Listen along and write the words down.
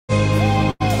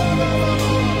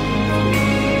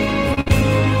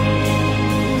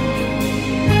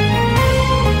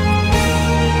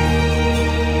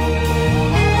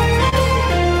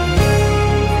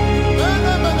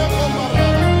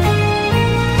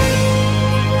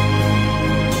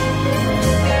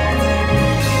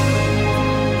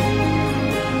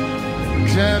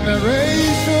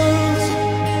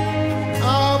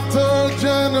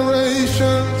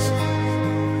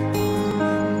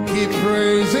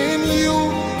praising you,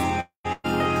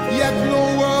 yet no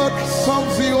word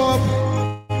sums you up.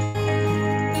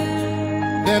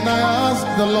 Then I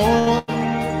asked the Lord,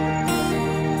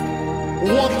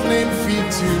 what name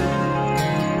fits you?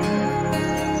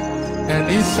 And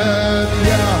he said,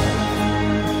 yeah,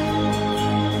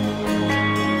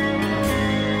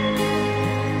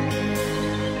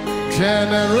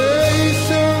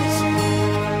 generations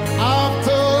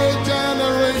after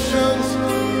generations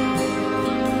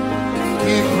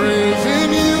keep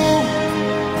praising you,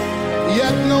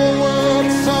 yet no word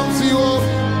sums you up.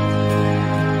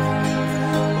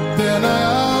 Then I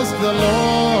asked the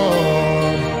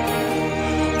Lord,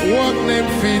 what name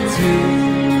fits you?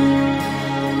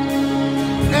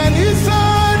 And he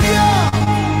said, yeah,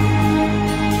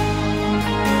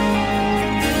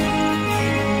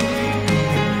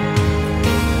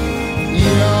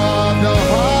 you're the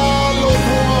hallowed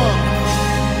one,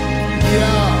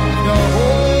 yeah, the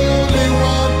holy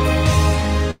one,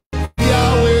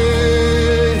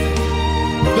 Yahweh,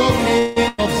 the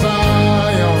King of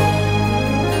Zion.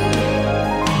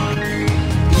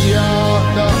 Yeah,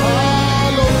 the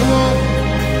hallowed one,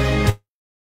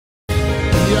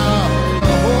 yeah,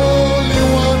 the holy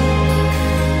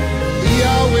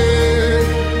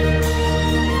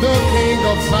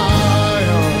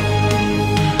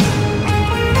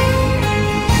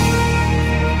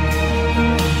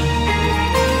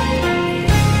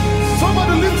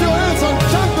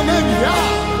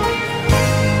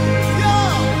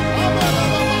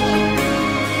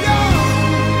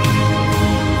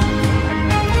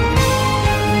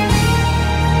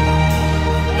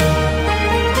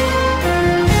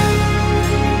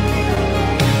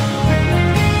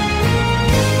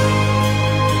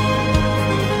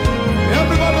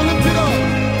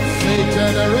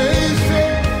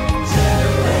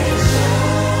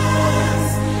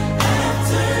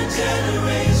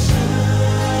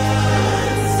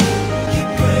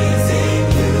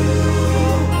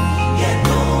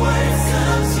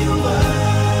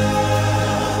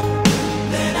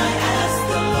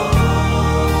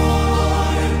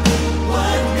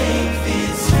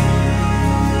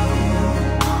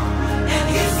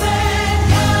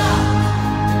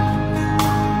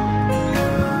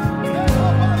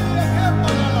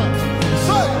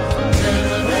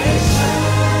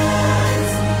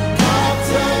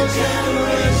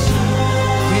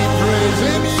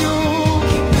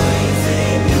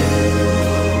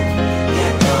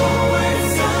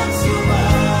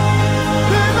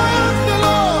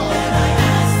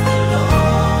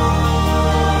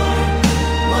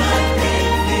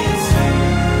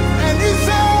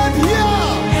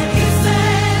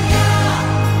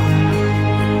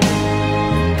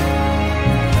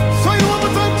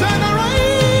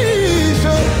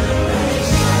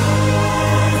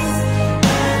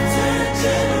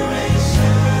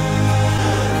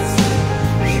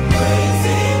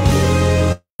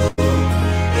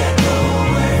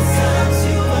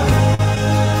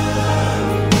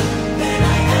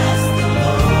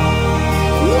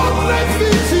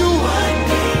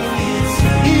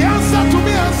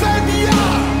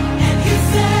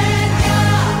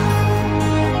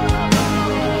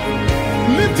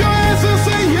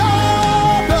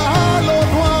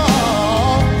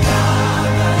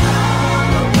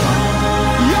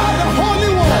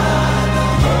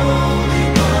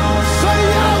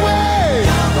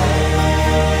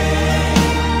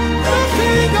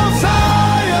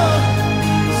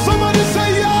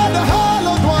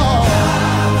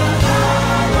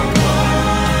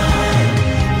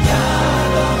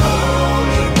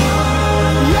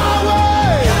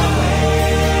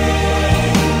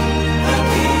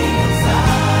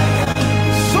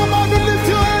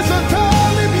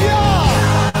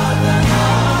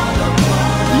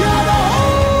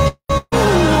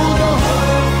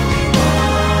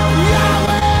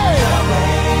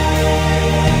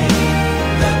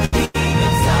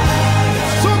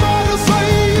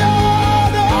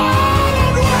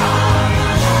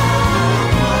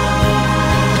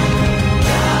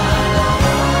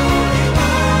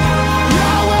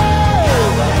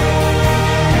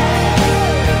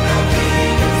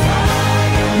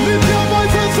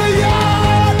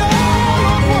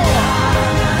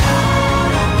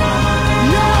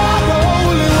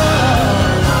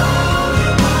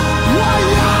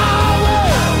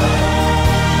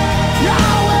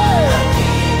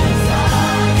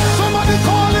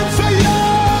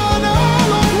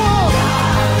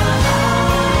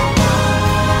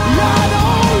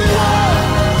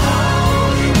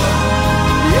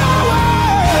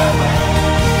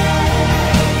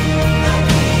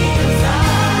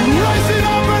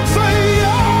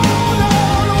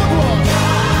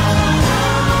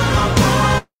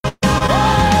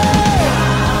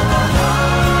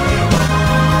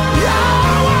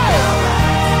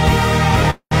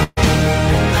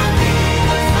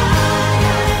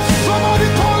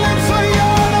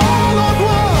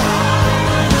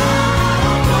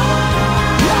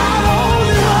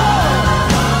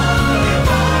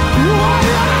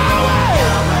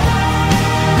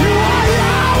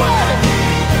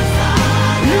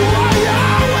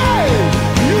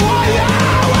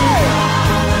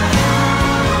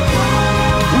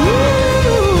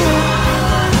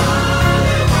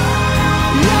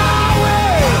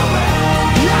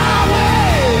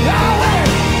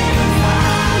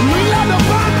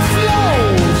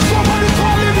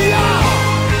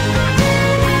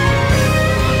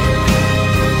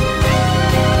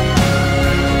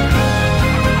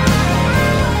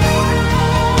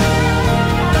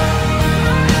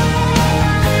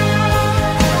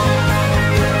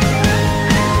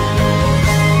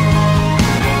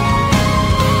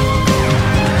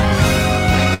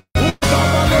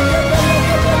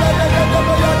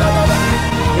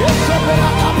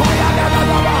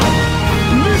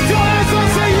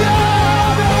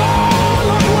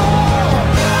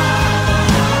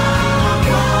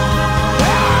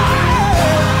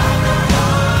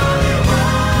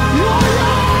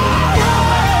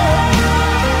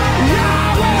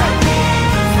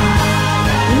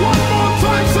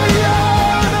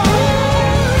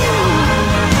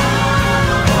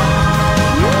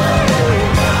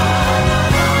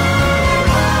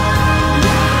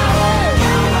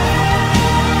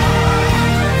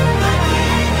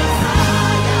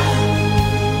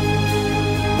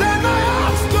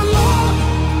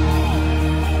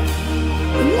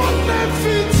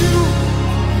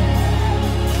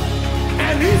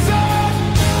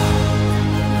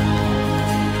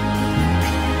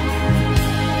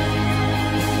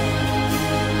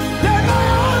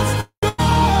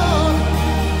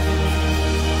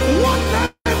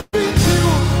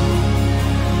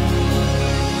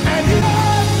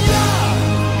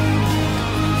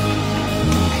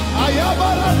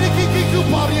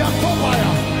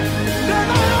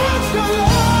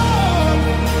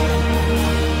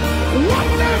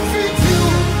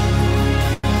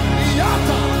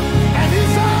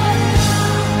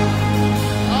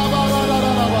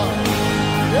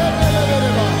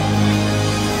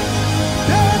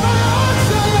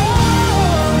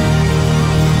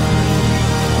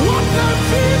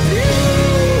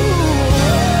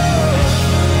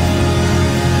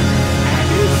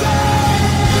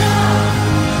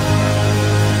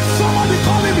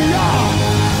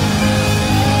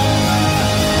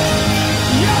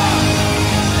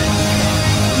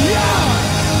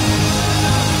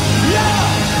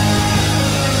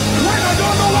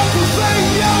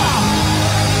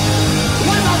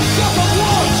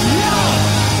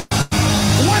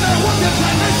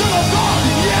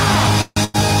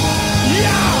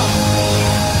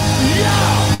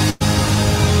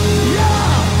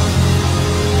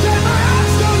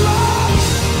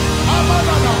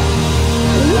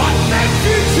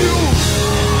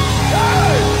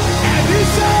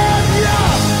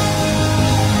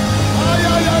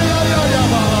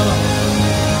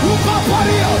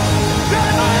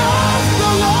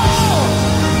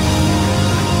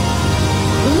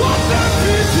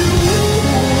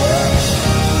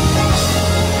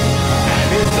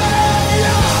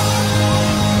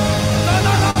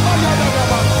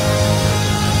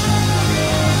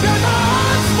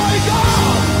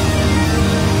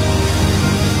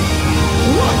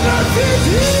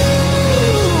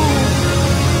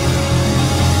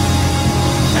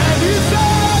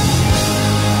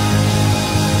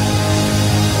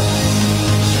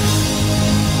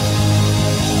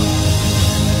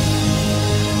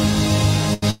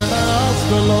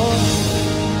the Lord,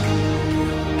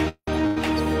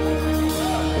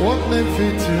 what name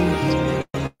fits you?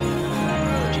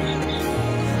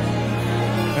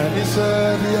 And he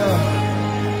said, yeah.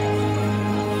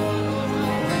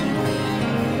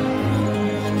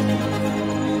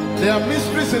 There are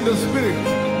mysteries in the spirit.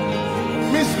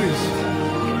 Mysteries.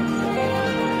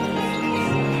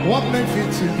 What name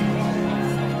fits you?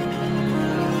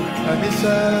 And he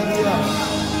said, yeah.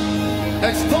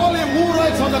 Extol him who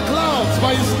rides on the clouds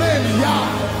by his name, Yah.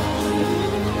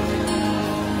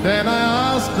 Then I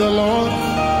asked the Lord,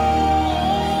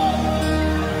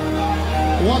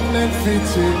 what name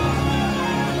fits you?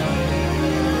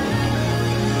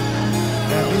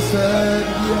 And he said,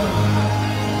 yeah.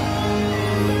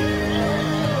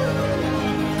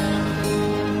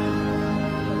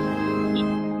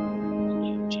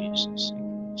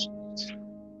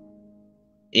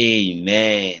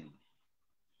 Amen.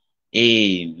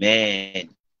 Amen.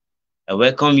 I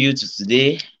welcome you to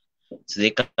today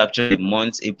capture the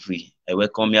month April. I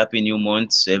welcome you. Happy new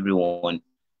month to everyone.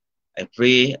 I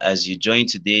pray as you join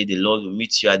today, the Lord will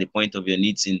meet you at the point of your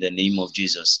needs in the name of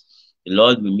Jesus. The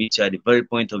Lord will meet you at the very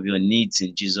point of your needs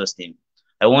in Jesus' name.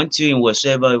 I want you in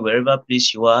wherever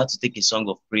place you are to take a song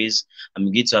of praise and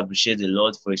begin to appreciate the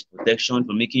Lord for his protection,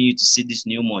 for making you to see this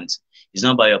new month. It's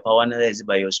not by your power, neither is it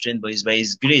by your strength, but it's by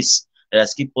his grace that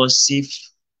has kept us safe.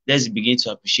 Let's begin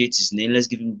to appreciate his name. Let's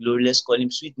give him glory. Let's call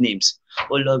him sweet names.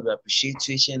 Oh Lord, we appreciate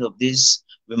you, ancient of this.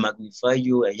 We magnify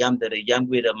you. I am that I am,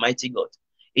 great and mighty God.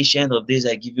 Ancient of days,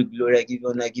 I give you glory, I give you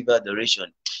honor, I give you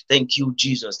adoration. Thank you,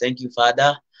 Jesus. Thank you,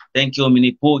 Father. Thank you,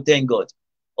 omnipotent God.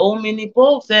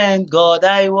 Omnipotent God,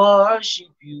 I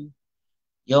worship you.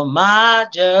 Your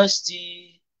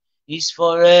majesty is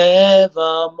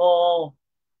forevermore.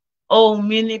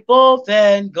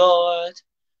 Omnipotent God,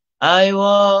 I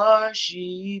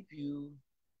worship you.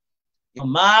 Your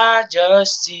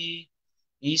majesty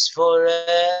is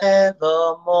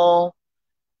forevermore.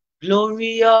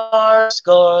 Glorious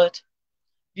God,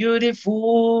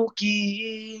 beautiful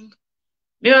King,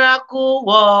 miracle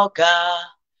worker,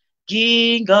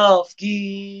 King of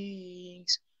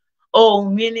kings,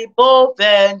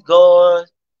 omnipotent God,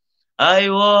 I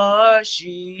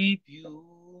worship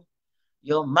you.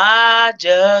 Your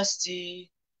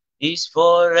majesty is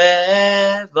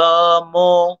forevermore.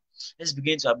 Let's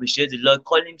begin to appreciate the Lord.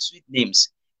 Call him sweet names.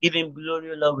 Give him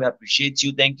glory, Lord. We appreciate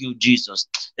you. Thank you, Jesus.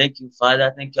 Thank you,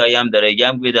 Father. Thank you, I am that I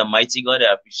am, great and mighty God.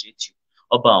 I appreciate you.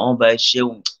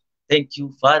 Thank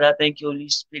you, Father. Thank you, Holy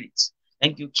Spirit.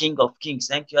 Thank you, King of Kings.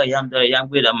 Thank you, I am that I am,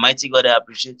 great and mighty God. I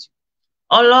appreciate you.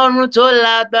 Ọlọ́run tó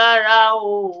lágbára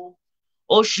o,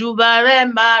 òṣùbà rẹ̀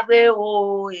máa rè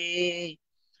o,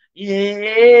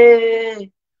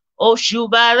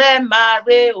 òṣùbà rẹ̀ máa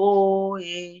rè o,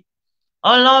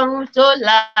 Ọlọ́run tó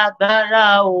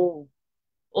lágbára o,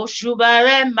 òṣùbà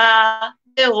rẹ̀ máa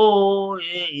rè o,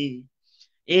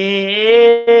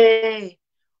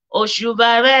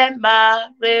 òṣùbà rẹ̀ máa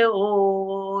rè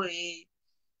o.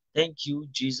 Thank you,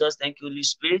 Jesus. Thank you, Holy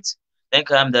Spirit. Thank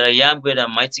you, I am that I am, great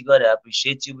and mighty God. I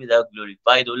appreciate you. Be thou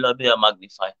glorified, O Lord, be thou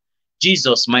magnified.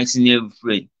 Jesus' mighty name we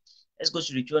pray. Let's go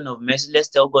to the throne of mercy. Let's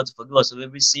tell God to forgive us of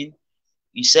every sin.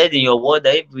 You said in your word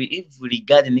that if we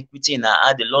regard iniquity in our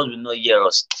heart, the Lord will not hear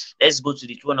us. Let's go to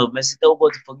the throne of mercy. Tell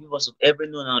God to forgive us of every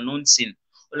known and unknown sin.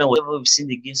 Whatever we've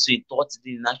sinned against you in thought,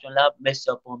 in action, have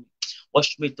mercy upon me.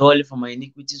 Wash me thoroughly from my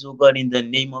iniquities, O God, in the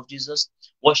name of Jesus.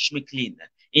 Wash me clean.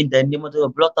 In the name of the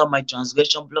Lord, blot out my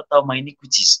transgression, blot out my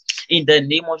iniquities. In the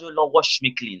name of the Lord, wash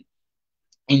me clean.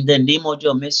 In the name of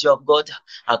your mercy of God,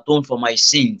 atone for my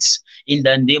sins. In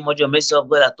the name of your mercy of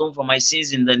God, atone for my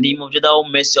sins. In the name of your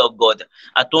mercy of God,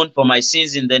 atone for my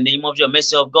sins. In the name of your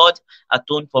mercy of God,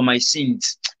 atone for my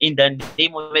sins. In the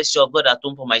name of mercy of God,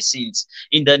 atone for my sins.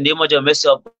 In the name of your mercy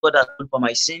of God, atone for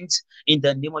my sins. In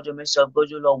the name of your mercy of God,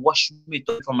 your Lord, wash me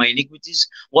from my iniquities.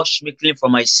 Wash me clean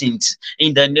from my sins.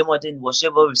 In the name of the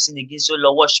whatever we've sinned against you,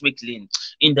 Lord, wash me clean.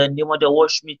 In the name of the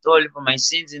wash me thoroughly from my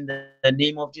sins. In the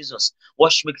name of Jesus,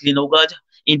 wash me clean, oh God.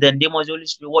 In the name of the Holy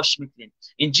Spirit, wash me clean.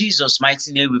 In Jesus'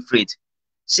 mighty name we prayed.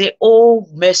 Say, oh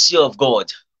mercy of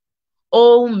God.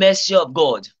 Oh mercy of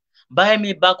God. Buy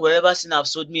me back wherever sin have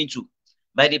sold me into.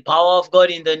 By the power of God,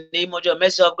 in the name of your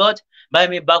mercy of God, buy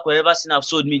me back wherever sin have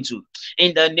sold me into.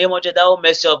 In the name of your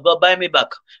mercy of God, buy me back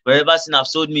wherever sin have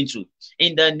sold me into.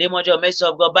 In the name of your mercy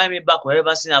of God, buy me back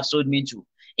wherever sin have sold me into.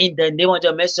 In the name of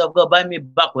your mercy of God, buy me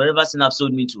back wherever sin have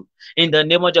sold me to. In the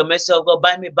name of your mercy of God,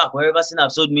 buy me back wherever sin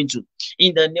have sold me to.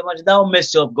 In the name of the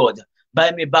mercy of God,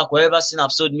 buy me back wherever sin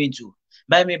have sold me to.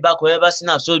 Buy me back wherever sin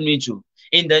have sold me to.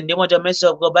 In the name of the mercy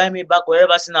of God, buy me back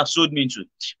wherever sin have sold me into.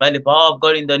 By the power of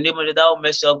God, in the name of the thou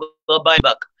mercy of God, buy me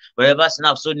back wherever sin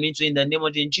have sold me into. In the name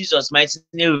of Jesus, mighty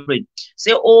name we pray.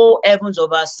 Say, oh heavens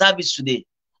of our service today,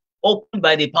 opened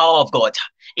by the power of God.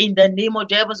 In the name of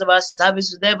the heavens of our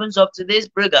service, the heavens of today's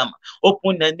program,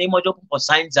 open the name of open for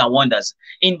signs and wonders.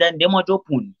 In the name of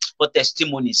open for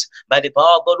testimonies. By the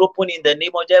power of God, open in the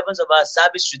name of the heavens of our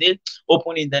service today.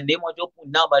 Open in the name of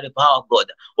open now by the power of God.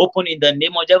 Open in the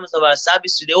name of the heavens of our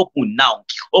service today. Open now.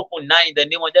 Open now in the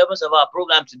name of the heavens of our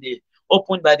program today.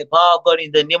 Open by the power of God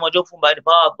in the name of open by the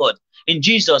power of God. In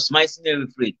Jesus' mighty name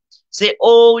we pray. Say,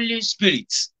 Holy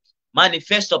Spirit,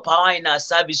 manifest your power in our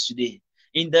service today.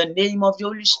 In the name of the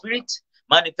Holy Spirit,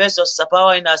 manifest your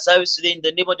power in our service today. In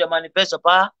the name of the manifest your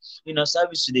power in our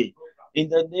service today. In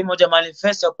the name of the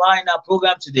manifest your power in our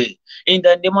program today. In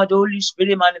the name of the Holy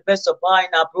Spirit, manifest your power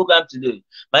in our program today.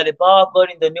 By the power of God,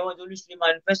 in the name of the Holy Spirit,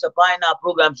 manifest your power in our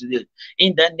program today.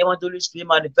 In the name of the Holy Spirit,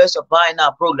 manifest your power in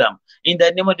our program. In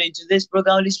the name of today's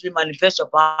program, Holy Spirit, manifest your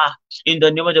power. In the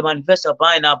name of the manifest your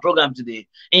power in our program today.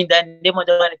 In the name of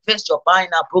the manifest your power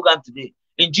in our program today.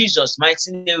 In Jesus'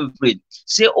 mighty name we pray.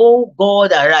 Say, oh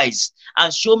God, arise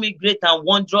and show me great and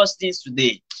wondrous things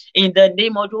today. In the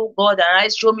name of your God,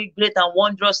 arise, show me great and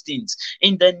wondrous things.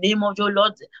 In the name of your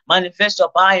Lord, manifest your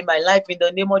power in my life. In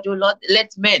the name of your Lord,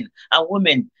 let men and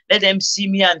women, let them see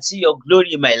me and see your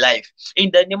glory in my life.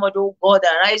 In the name of your God,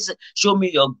 arise, show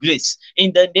me your grace.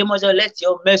 In the name of your, let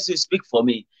your mercy speak for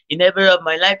me. In every area of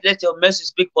my life, let your mercy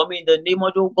speak for me. In the name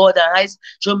of your God, arise,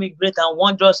 show me great and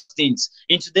wondrous things.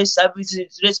 In today's service, in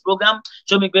today's program,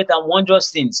 show me great and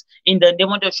wondrous things. In the name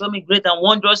of your, show me great and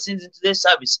wondrous things in today's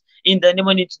service. In the name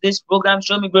of today's program,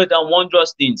 show me great and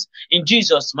wondrous things. In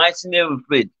Jesus' mighty name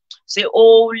we pray. Say,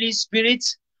 Holy Spirit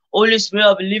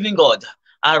of the living God,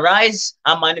 arise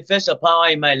and manifest your power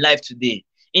in my life today.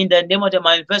 In the name of the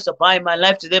manifest your power in my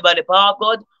life today by the power of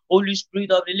God. Holy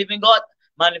Spirit of the living God,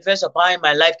 manifest your power in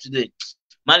my life today.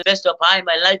 Manifest your power in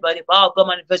my life by the power of God.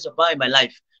 Manifest your power in my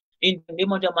life. In the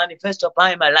name of the manifest your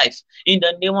power in my life. In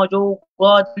the name of the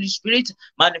God, Holy Spirit,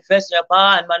 manifest your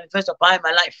power and manifest your power in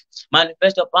my life.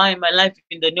 Manifest your power in my life.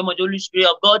 In the name of the Holy Spirit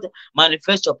of God,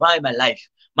 manifest your power in my life.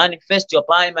 Manifest your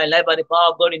power in my life by the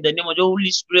power of God. In the name of the Holy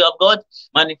Spirit of God,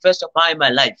 manifest your power in my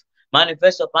life.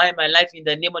 Manifest your power in my life. In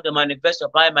the name of the manifest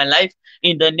your power in my life.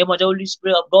 In the name of the Holy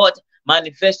Spirit of God,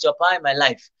 manifest your power in my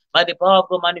life. By the power of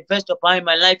God, manifest your power in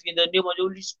my life. In the name of the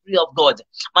Holy Spirit of God,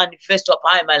 manifest your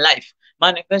power in my life.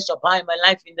 Manifest your power in my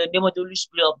life. In the name of the Holy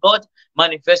Spirit of God,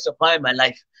 manifest your power in my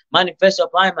life. Manifest your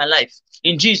power in my life.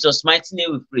 In Jesus' mighty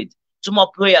name we prayed. 2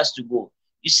 more prayers to go.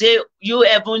 You say, you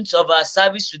heavens of our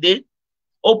service today,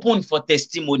 open for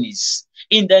testimonies.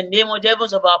 In the name of the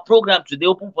heavens of our program today,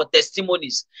 open for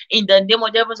testimonies. In the name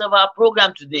of the heavens of our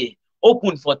program today,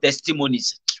 open for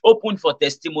testimonies. Open for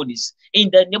testimonies. In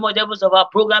the name of the heavens of our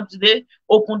program today,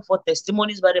 open for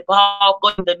testimonies by the power of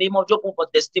God. In the name of open for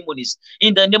testimonies.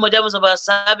 In the name of the heavens of our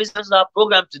service, of our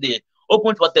program today,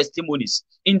 open for testimonies.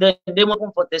 In the name of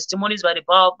open for testimonies by the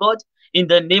power of God. In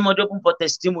the name of open for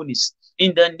testimonies.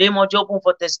 In the name of open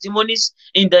for testimonies.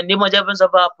 In the name of the heavens of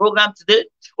our program today,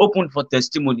 open for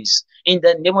testimonies. In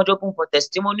the name of open for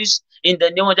testimonies. In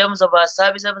the name of the heavens of our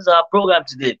service, heavens of our program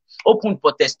today, open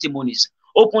for testimonies.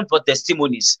 Open for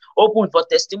testimonies. Open for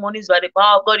testimonies by the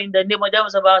power of God. In the name of the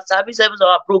heavens of our service, heavens of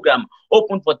our program,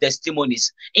 open for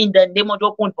testimonies. In the name of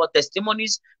open for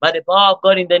testimonies by the power of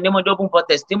God. In the name of open for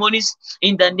testimonies.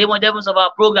 In the name of the heavens of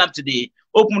our program today,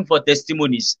 open for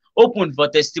testimonies. Open for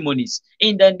testimonies.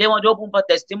 In the name of open for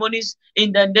testimonies.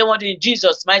 In the name of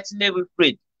Jesus' mighty name we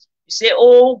pray. You say,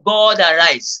 oh God,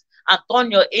 arise and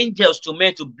turn your angels to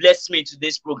men to bless me in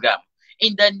today's program.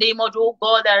 In the name of oh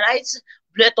God, arise.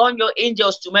 Turn your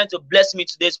angels to men to bless me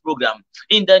today's program.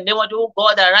 In the name of the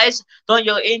God, arise. Turn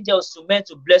your angels to men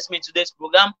to bless me today's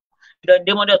program. In the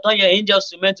name of the turn your angels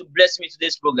to men to bless me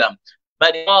today's program. By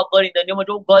the power of God, in the name of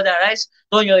the God, arise.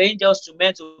 Turn your angels to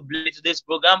men to bless me today's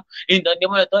program. In the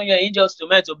name of the turn your angels to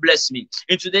men to bless me.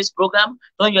 In today's program,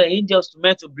 turn your angels to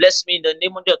men to bless me. In the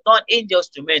name of the turn angels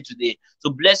to men today to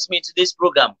bless me today's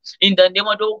program. In the name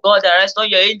of the God, arise. Turn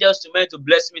your angels to men to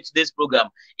bless me today's program.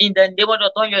 In the name of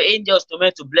the turn your angels to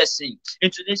men to bless me. In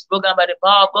today's program, by the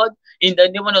power of God, in the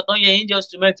name of the turn your angels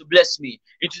to men to bless me.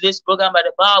 In today's program, by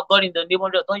the power of God, in the name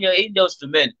of the turn your angels to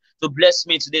men to bless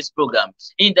me today's program.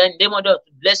 In the name of the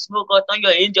bless me, God, turn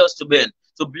your angels to men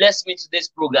to bless me today's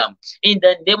program. In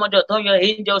the name of the turn your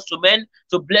angels to men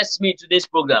to bless me today's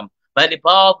program. By the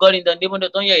power of God, in the name of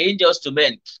the turn your angels to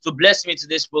men to bless me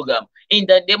today's program. In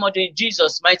the name of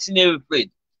Jesus' mighty name we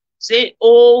pray. Say,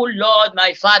 oh Lord,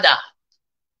 my Father.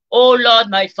 Oh Lord,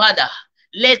 my Father,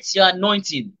 let your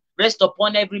anointing rest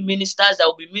upon every ministers that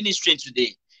will be ministering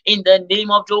today. In the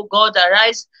name of Joe God,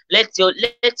 arise. Let your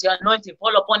anointing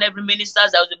fall upon every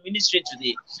ministers that will be ministering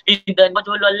today. In the name of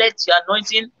Lord, let your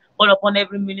anointing fall upon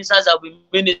every ministers that will be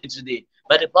ministering today.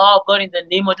 By the power of God, in the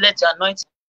name of, let your anointing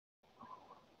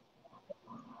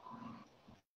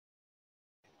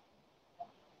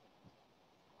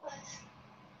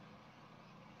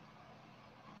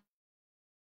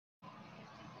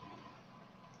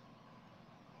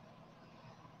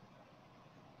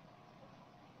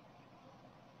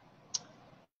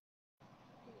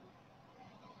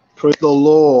Praise the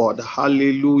Lord.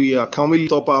 Hallelujah. Can we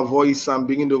lift up our voice and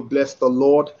begin to bless the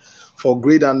Lord for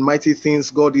great and mighty things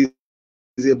God is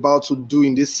about to do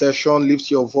in this session?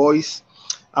 Lift your voice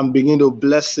and begin to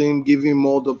bless Him. Give Him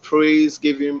all the praise.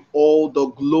 Give Him all the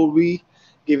glory.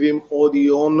 Give Him all the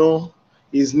honor.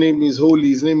 His name is holy.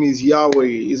 His name is Yahweh.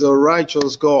 He's a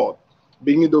righteous God.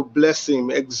 Begin to bless Him.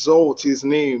 Exalt His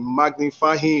name.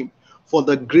 Magnify Him for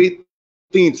the great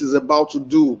things He's about to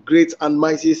do. Great and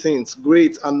mighty things.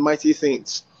 Great and mighty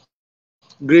things.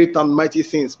 Great and mighty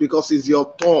things, because it's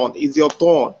your turn. It's your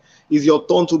turn. It's your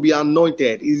turn to be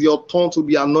anointed. It's your turn to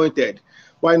be anointed.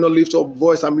 Why not lift up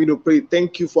voice? I'm going to pray.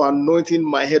 Thank you for anointing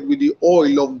my head with the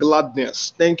oil of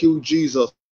gladness. Thank you,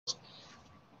 Jesus.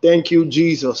 Thank you,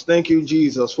 Jesus. Thank you,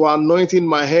 Jesus, for anointing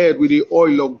my head with the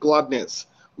oil of gladness.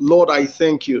 Lord, I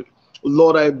thank you.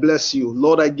 Lord, I bless you.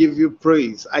 Lord, I give you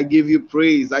praise. I give you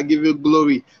praise. I give you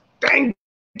glory. Thank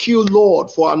you,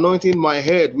 Lord, for anointing my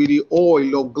head with the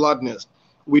oil of gladness.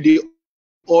 With the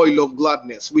oil of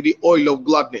gladness. With the oil of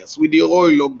gladness. With the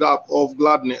oil of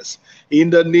gladness. In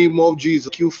the name of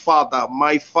Jesus. Thank you, Father,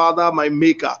 my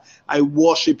Maker. I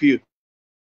worship you.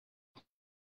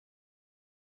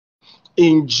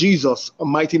 In Jesus'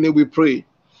 mighty name we pray.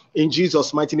 In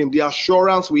Jesus' mighty name, the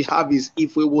assurance we have is,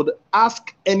 if we would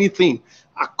ask anything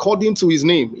according to His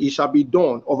name, it shall be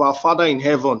done of our Father in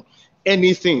heaven.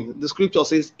 Anything. The scripture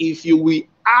says, if you will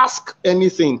ask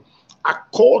anything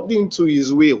according to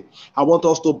His will. I want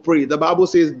us to pray. The Bible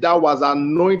says, thou was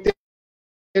anointed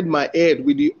my head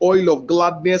with the oil of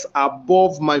gladness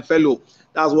above my fellow.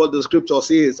 That's what the scripture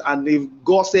says. And if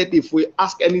God said, if we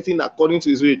ask anything according to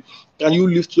His will, can you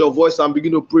lift your voice and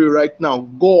begin to pray right now?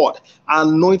 God,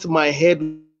 anoint my head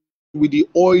with the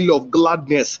oil of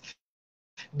gladness.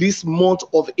 This month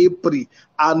of April,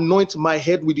 anoint my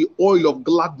head with the oil of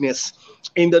gladness.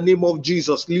 In the name of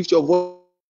Jesus, lift your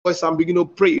voice and begin to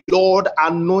pray. Lord,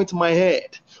 anoint my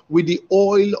head with the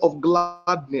oil of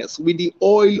gladness, with the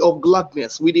oil of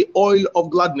gladness, with the oil of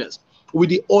gladness, with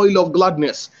the oil of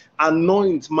gladness.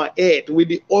 Anoint my head with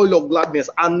the oil of gladness.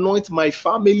 Anoint my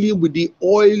family with the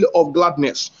oil of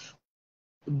gladness.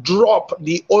 Drop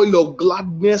the oil of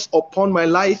gladness upon my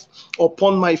life,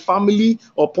 upon my family,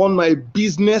 upon my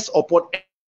business, upon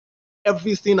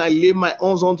everything I lay my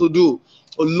hands on to do.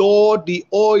 Lord, the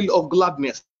oil of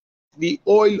gladness, the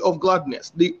oil of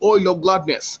gladness, the oil of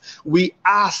gladness. We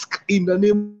ask in the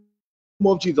name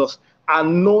of Jesus,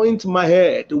 anoint my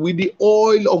head with the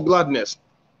oil of gladness.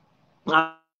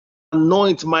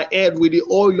 Anoint my head with the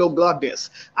oil of gladness.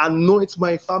 Anoint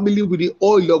my family with the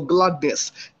oil of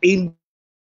gladness. In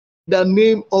the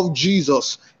name of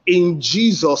Jesus. In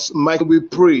Jesus' mighty name we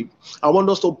pray. I want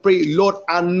us to pray, Lord,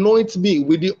 anoint me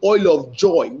with the oil of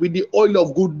joy, with the oil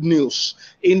of good news.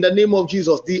 In the name of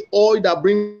Jesus, the oil that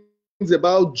brings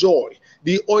about joy,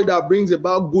 the oil that brings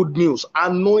about good news.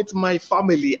 Anoint my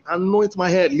family, anoint my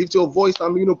head. Lift your voice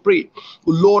and begin to pray.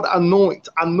 Lord, anoint,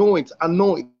 anoint,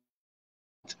 anoint.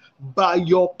 By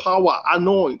your power,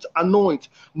 anoint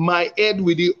my head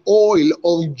with the oil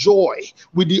of joy,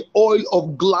 with the oil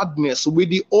of gladness,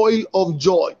 with the oil of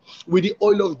joy, with the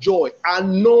oil of joy.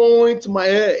 Anoint my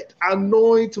head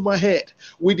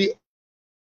with the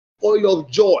oil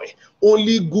of joy.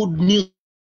 Only good news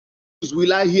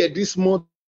will I hear this month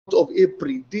of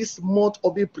April. This month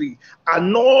of April,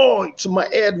 anoint my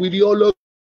head with the oil of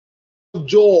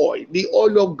joy, the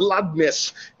oil of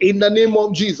gladness, in the name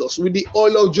of Jesus, with the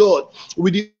oil of joy,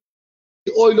 with the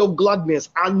oil of gladness.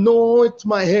 Anoint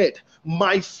my head,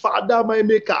 my Father, my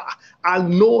Maker.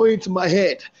 Anoint my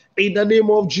head in the name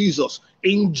of Jesus.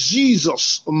 In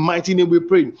Jesus' mighty name we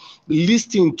pray.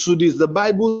 Listen to this. The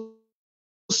Bible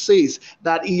says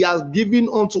that He has given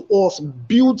unto us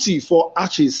beauty for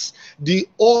ashes, the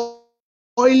oil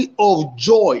of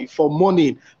joy for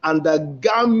mourning, and the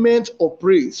garment of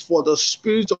praise for the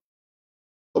spirit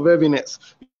of heaviness.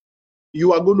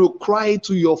 You are going to cry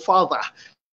to your Father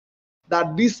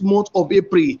that this month of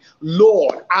April,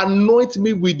 Lord, anoint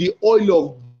me with the oil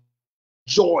of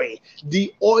joy,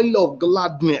 the oil of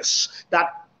gladness,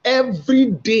 that Every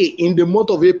day in the month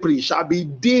of April shall be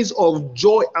days of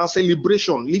joy and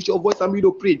celebration. Lift your voice and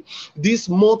begin to pray. This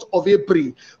month of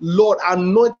April, Lord,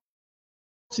 anoint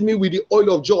me with the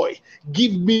oil of joy.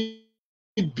 Give me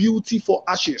beauty for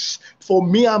ashes. For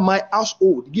me and my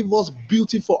household, give us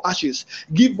beauty for ashes.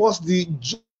 Give us the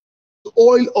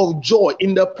oil of joy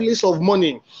in the place of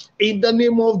money. In the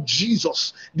name of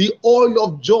Jesus, the oil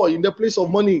of joy in the place of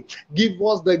money. Give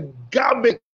us the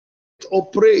garment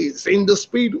of praise in the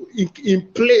spirit, in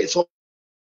place of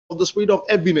the spirit of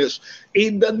heaviness.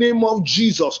 In the name of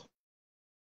Jesus.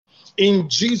 In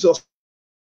Jesus'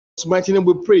 mighty name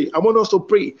we pray. I want us to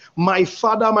pray. My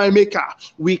Father, my Maker,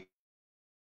 we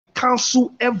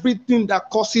cancel everything that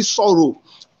causes sorrow.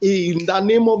 In the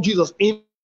name of Jesus, in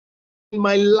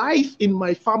my life, in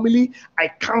my family, I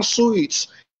cancel it.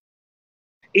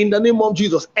 In the name of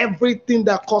Jesus, everything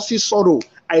that causes sorrow, everything that causes sorrow,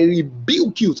 I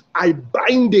rebuke you, I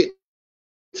bind it.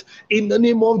 In the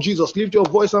name of Jesus, lift your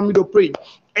voice and begin to pray.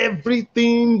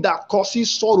 Everything that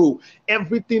causes sorrow,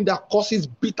 everything that causes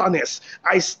bitterness,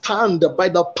 I stand by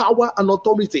the power and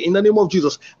authority in the name of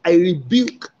Jesus. I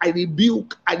rebuke, I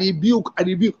rebuke, I rebuke, I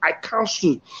rebuke, I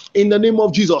cancel in the name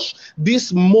of Jesus.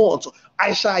 This month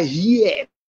I shall hear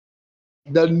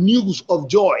the news of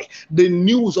joy, the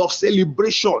news of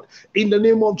celebration in the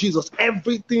name of Jesus.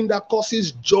 Everything that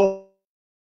causes joy,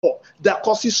 that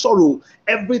causes sorrow,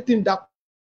 everything that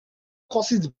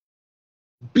causes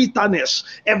bitterness,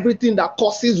 everything that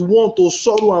causes want to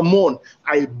sorrow and mourn,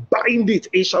 I bind it.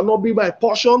 It shall not be my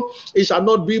portion. It shall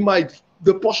not be the portion of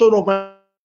the portion of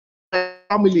my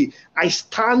family. I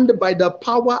stand by the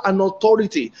power and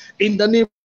authority in the name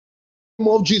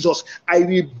of Jesus. I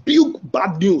rebuke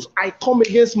bad news. I come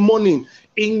against mourning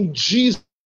in Jesus'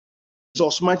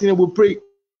 mighty name. We pray.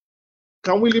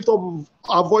 Can we lift up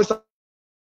our voice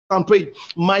and pray?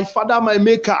 My Father, my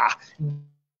Maker,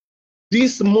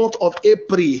 this month of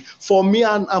April, for me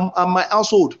and my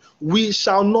household, we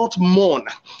shall not mourn.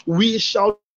 We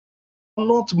shall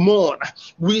not mourn.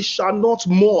 We shall not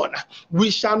mourn. We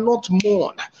shall not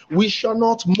mourn. We shall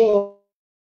not mourn. We shall not mourn. We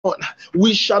shall not mourn.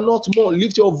 We shall not mourn.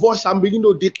 Lift your voice and begin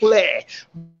to declare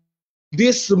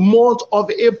this month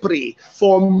of April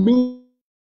for me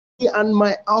and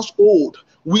my household.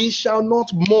 We shall not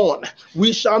mourn.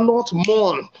 We shall not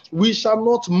mourn. We shall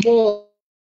not mourn.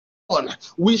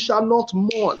 We shall not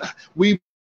mourn. We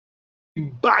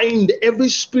bind every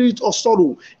spirit of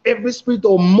sorrow, every spirit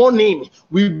of mourning.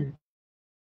 We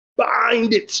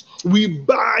bind it. We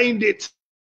bind it.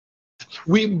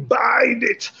 We bind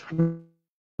it.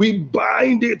 We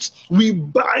bind it. We bind it. We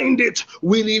bind it.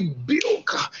 We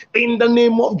rebuke in the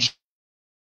name of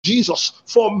Jesus.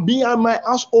 For me and my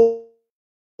household,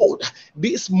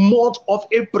 this month of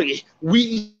April,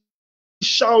 we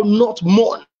shall not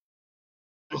mourn.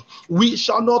 We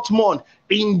shall not mourn.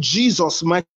 In Jesus'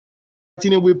 mighty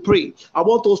name we pray. I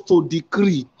want us to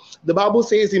decree. The Bible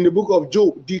says in the book of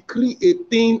Job, decree a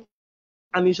thing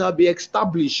and it shall be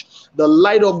established. The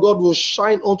light of God will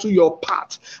shine onto your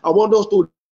path. I want us to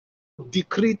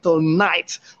decree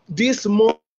tonight. This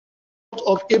month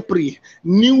of April, we shall not mourn. We shall not mourn.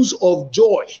 News of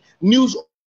joy, news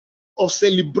of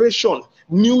celebration,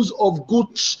 news of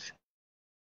goodness.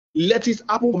 Let it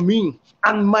happen for me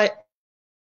and my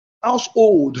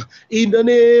household in the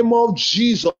name of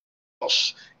Jesus.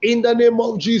 In the name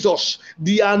of Jesus,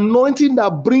 the anointing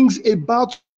that brings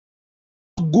about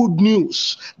good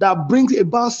news, that brings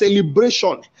about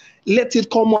celebration, let it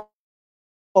come upon me in the name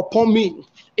of Jesus. Let it come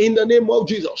upon me in the name of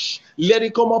Jesus. Let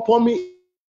it come upon me.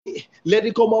 Let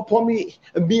it come upon me.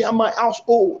 Me and my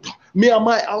household. Me and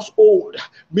my household.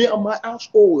 Me and my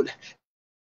household.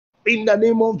 In the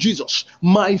name of Jesus.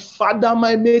 My Father,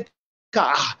 my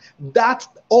Maker, that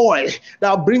oil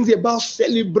that brings about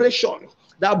celebration,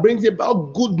 that brings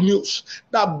about good news,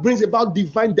 that brings about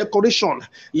divine decoration,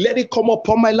 let it come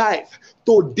upon my life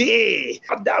today.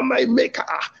 My Father, my Maker,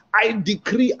 I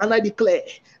decree and I declare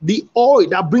the oil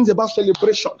that brings about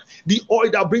celebration, the oil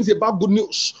that brings about good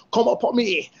news, come upon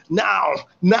me now,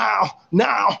 now,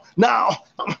 now, now,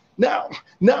 now,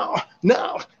 now,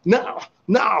 now, now,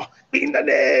 now, in the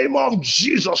name of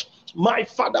Jesus. My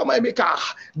Father, my Maker,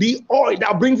 the oil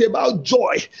that brings about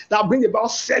joy, that brings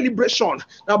about celebration,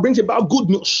 that brings about good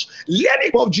news, let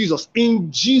it come of Jesus.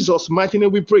 In Jesus' mighty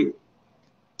name we pray.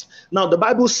 Now, the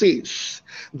Bible says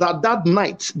that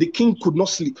night the king could not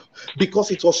sleep because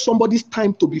it was somebody's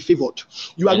time to be favored.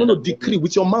 You are going to decree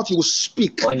with your mouth, you will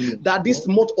speak that this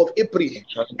month of April,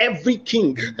 every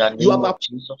king you have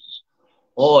Jesus,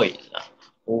 oil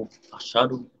of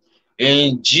shadow.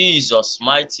 In Jesus'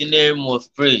 mighty name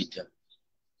we've prayed.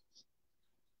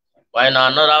 We're in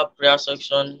another prayer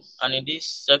section, and in this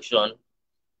section,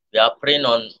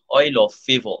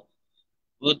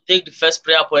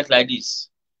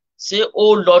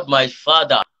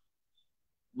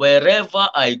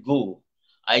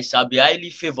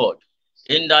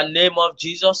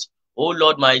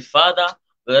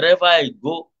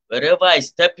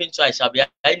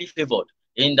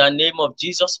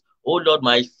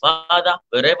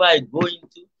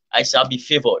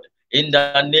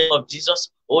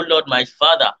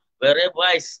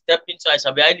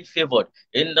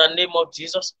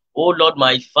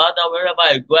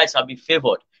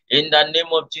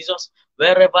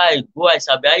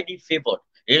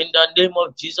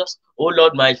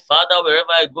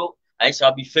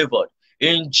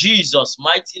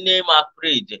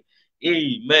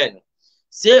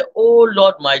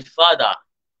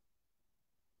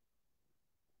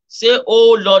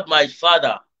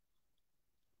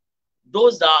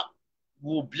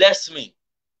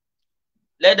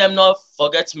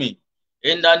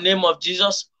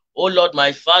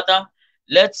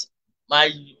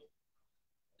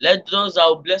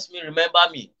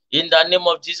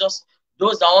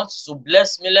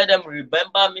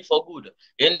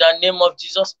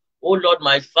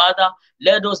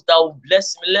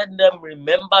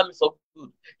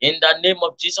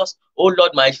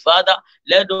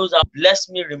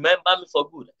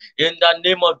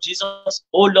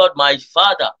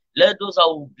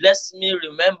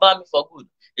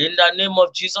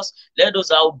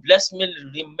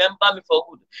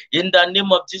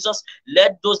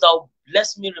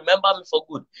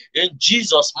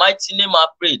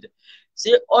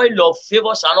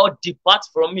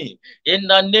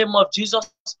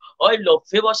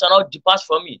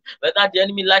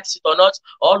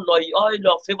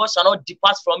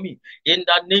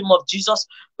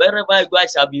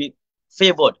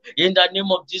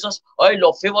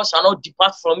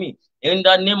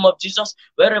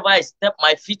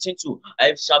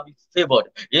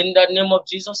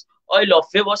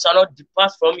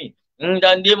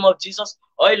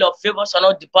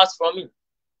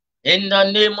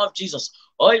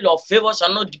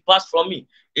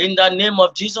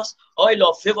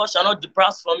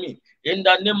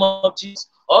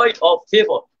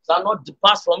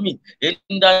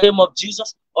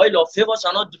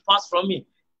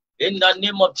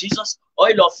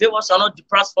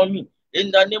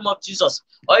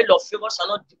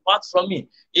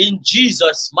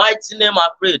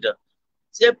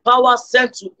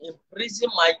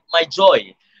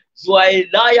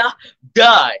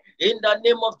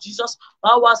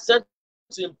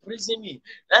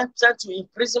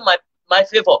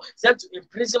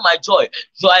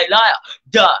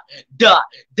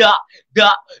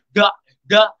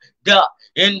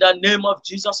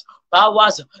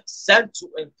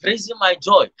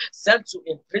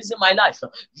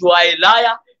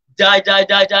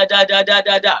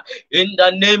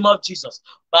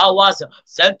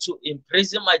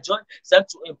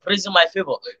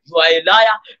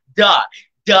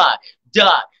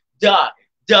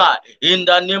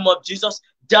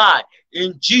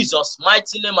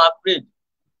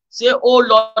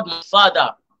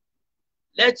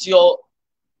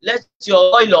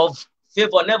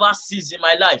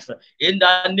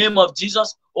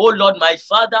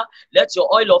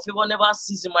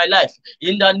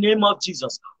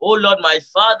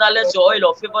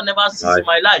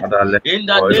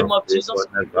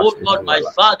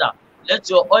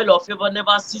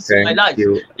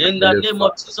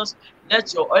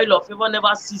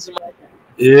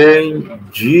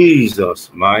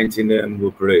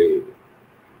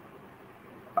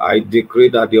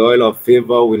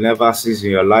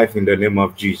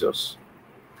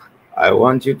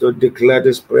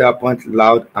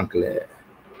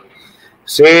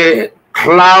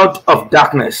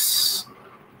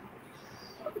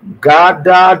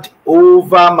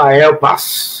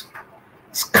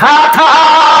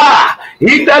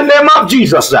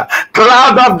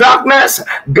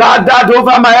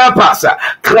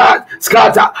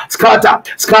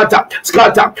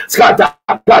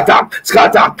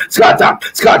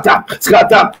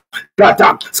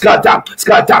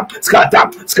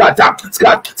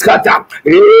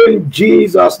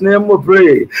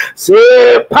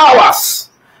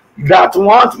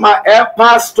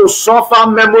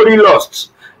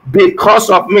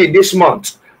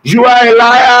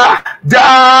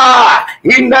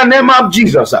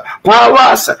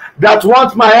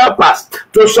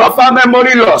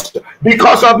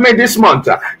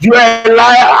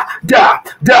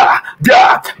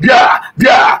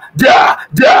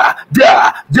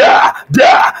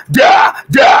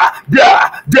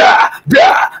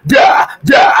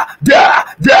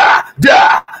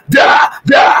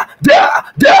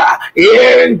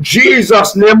 In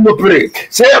Jesus' name we pray.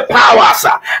 Say powers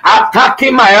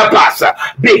attacking my helpers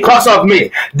because of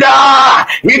me. Die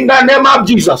in the name of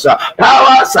Jesus.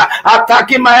 Powers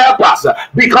attacking my helpers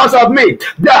because of me.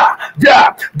 Die,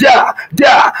 die, die,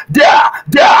 die, die,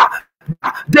 die,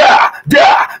 die,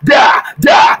 die,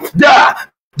 die,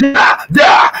 die,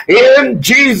 die. In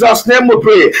Jesus' name we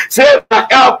pray. Say my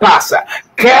helpers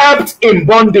kept in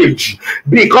bondage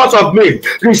because of me,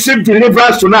 receive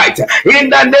deliverance tonight in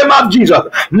the name of Jesus.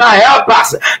 My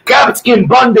helpers kept in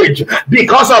bondage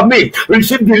because of me,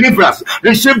 receive deliverance,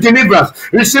 receive deliverance,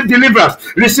 receive deliverance,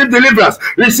 receive deliverance,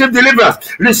 receive deliverance,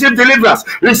 receive deliverance,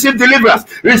 receive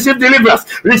deliverance, receive deliverance,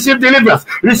 receive deliverance,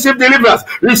 receive deliverance,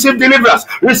 receive deliverance,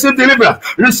 receive deliverance,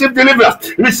 receive deliverance,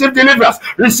 receive deliverance,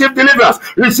 receive deliverance,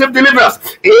 receive deliverance.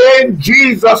 In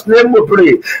Jesus' name we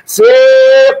pray.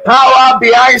 Say power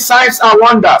behind signs and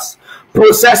wonders,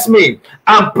 process me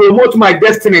and promote my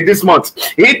destiny this month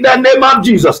in the name of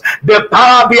Jesus. The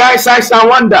power behind signs and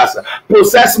wonders,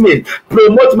 process me,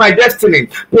 promote my destiny,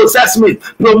 process me,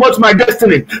 promote my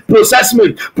destiny, process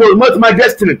me, promote my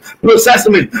destiny, process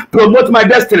me, promote my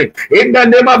destiny in the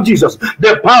name of Jesus.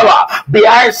 The power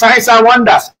behind signs and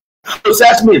wonders,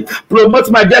 process me, promote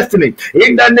my destiny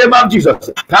in the name of Jesus.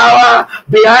 Power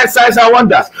behind signs and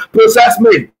wonders, process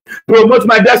me, promote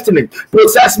my destiny,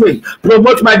 process me,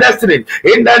 promote my destiny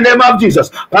in the name of Jesus.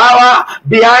 Power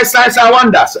behind signs and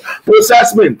wonders,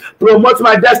 process me, promote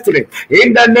my destiny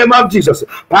in the name of Jesus.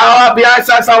 Power behind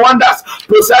signs and wonders,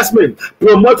 process me,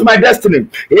 promote my destiny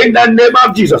in the name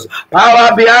of Jesus.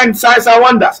 Power behind signs and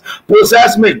wonders,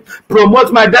 process me,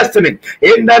 promote my destiny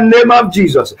in the name of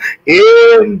Jesus.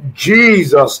 In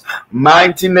Jesus'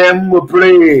 mighty name we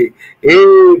pray.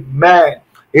 Amen.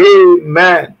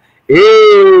 Amen.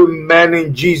 Amen.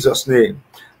 In Jesus' name.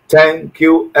 Thank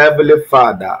you, Heavenly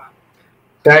Father.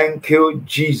 Thank you,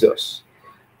 Jesus.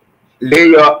 Lay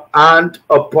your hand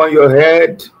upon your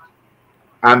head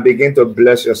and begin to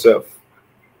bless yourself.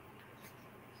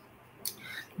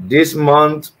 This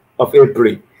month of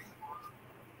April,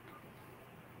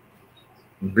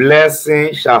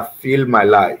 blessing shall fill my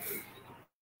life.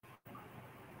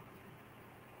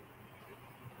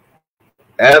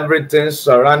 Everything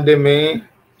surrounding me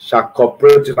shall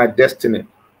cooperate with my destiny.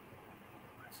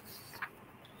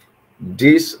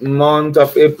 This month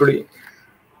of April,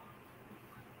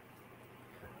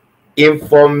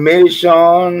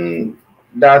 information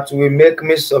that will make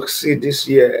me succeed this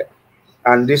year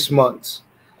and this month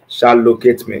shall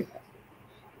locate me.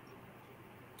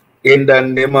 In the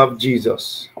name of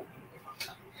Jesus.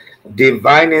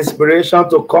 Divine inspiration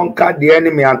to conquer the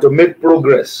enemy and to make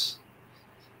progress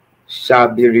shall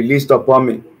be released upon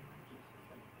me.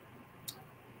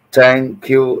 Thank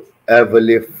you,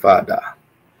 Heavenly Father.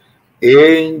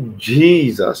 In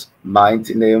Jesus'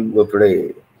 mighty name we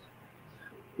pray.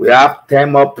 We have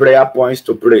 10 more prayer points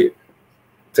to pray.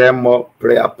 10 more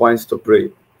prayer points to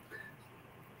pray.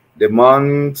 The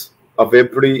month of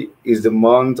April is the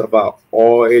month of our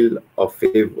oil of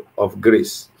favor, of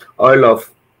grace, oil of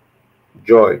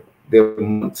joy, the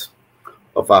month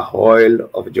of our oil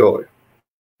of joy.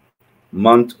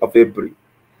 Month of April,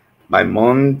 my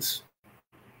month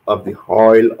of the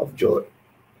oil of joy.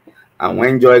 And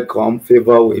when joy comes,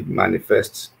 favor will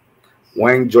manifest.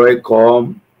 When joy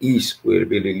comes, ease will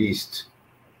be released.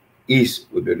 Ease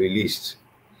will be released.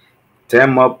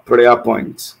 10 more prayer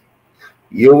points.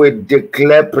 You will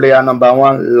declare prayer number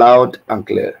 1 loud and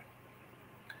clear.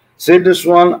 Say this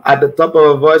one at the top of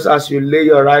your voice as you lay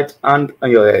your right hand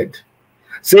on your head.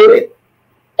 Say,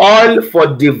 oil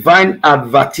for divine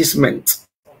advertisement.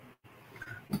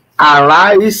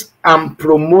 Arise and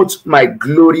promote my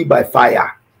glory by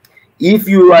fire. If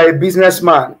you are a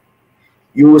businessman,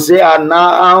 you will say,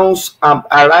 announce and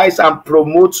arise and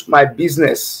promote my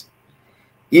business.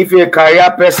 If you're a career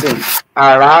person,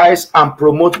 arise and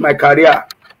promote my career.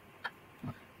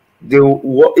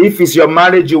 If it's your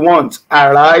marriage you want,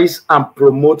 arise and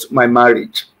promote my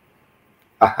marriage.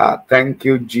 Aha, thank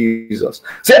you, Jesus.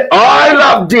 Say, oil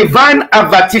of divine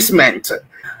advertisement.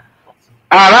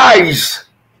 Arise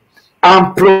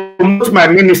and promote my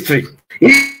ministry.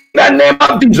 In the name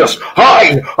of Jesus,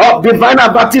 oil of divine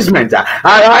advertisement,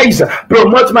 arise,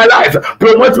 promote my life,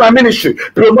 promote my ministry,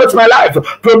 promote my life,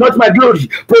 promote my glory,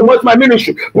 promote my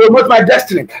ministry, promote my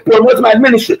destiny, promote my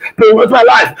ministry, promote my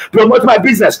life, promote my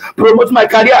business, promote my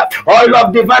career. Oil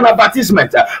of divine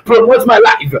advertisement, promote my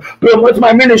life, promote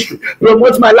my ministry,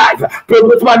 promote my life,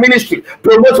 promote my ministry,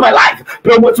 promote my life,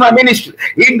 promote my ministry.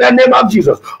 In the name of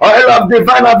Jesus, oil of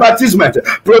divine advertisement,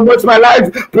 promote my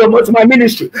life, promote my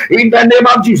ministry. In the name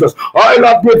of Jesus. Jesus. Oil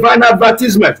of divine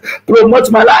advertisement.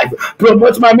 Promote my life.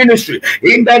 Promote my ministry.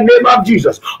 In the name of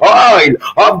Jesus. Oil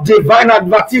of divine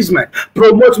advertisement.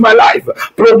 Promote my life.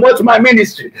 Promote my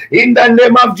ministry. In the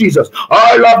name of Jesus.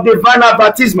 Oil of divine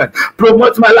advertisement.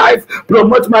 Promote my life.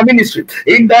 Promote my ministry.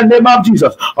 In the name of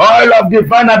Jesus. Oil of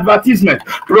divine advertisement.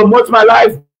 Promote my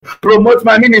life. Promote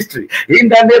my ministry in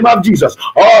the name of Jesus.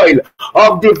 Oil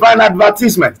of divine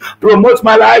advertisement. Promote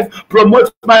my life.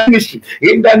 Promote my ministry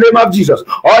in the name of Jesus.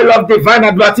 Oil of divine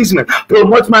advertisement.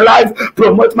 Promote my life.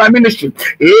 Promote my ministry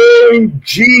in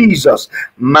Jesus'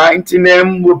 mighty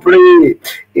name. We pray.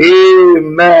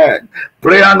 Amen.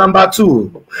 Prayer number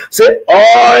 2. Say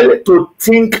oil to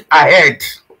think ahead.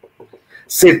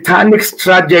 Satanic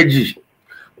strategy.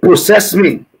 Possess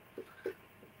me.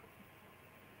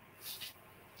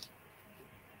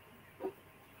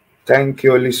 Thank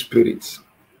you, Holy Spirit.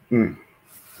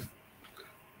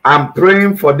 I'm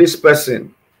praying for this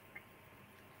person.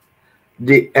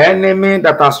 The enemy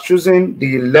that has chosen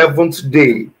the 11th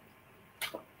day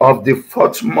of the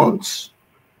 4th month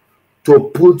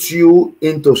to put you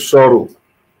into sorrow.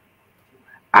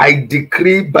 I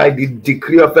decree by the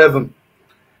decree of heaven,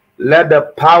 let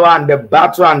the power and the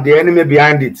battle and the enemy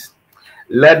behind it,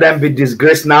 let them be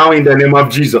disgraced now in the name of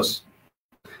Jesus.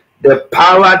 The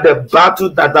power, the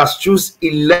battle that has chosen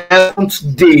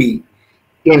 11th day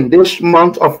in this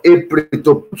month of April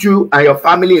to put you and your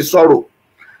family in sorrow.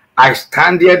 I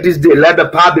stand here this day. Let the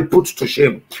power be put to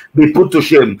shame. Be put to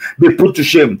shame. Be put to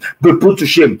shame. Be put to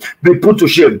shame. Be put to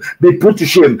shame. Be put to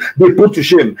shame. Be put to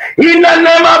shame. In the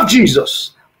name of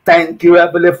Jesus. Thank you,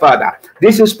 Heavenly Father.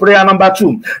 This is prayer number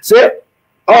 2. Say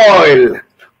oil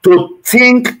to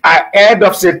think ahead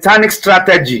of satanic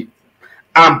strategy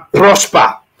and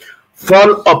prosper.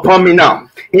 Fall upon me now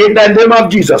in the name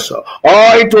of Jesus.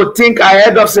 Oil to think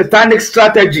ahead of satanic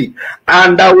strategy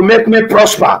and that will make me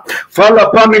prosper. Fall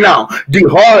upon me now. The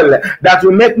oil that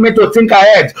will make me to think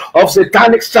ahead of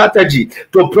satanic strategy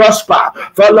to prosper.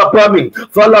 Fall upon me.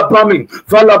 Fall upon me.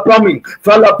 Fall upon me.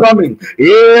 Fall upon me.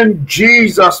 In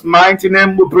Jesus' mighty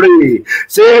name we pray.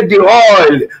 Say the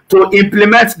oil to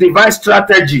implement divine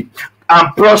strategy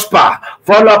and prosper.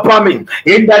 Fall upon me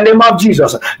in the name of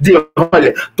Jesus. The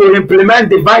oil to implement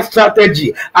divine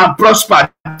strategy and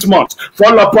prosper this month.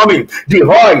 Fall upon me. The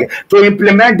oil to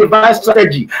implement divine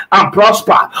strategy and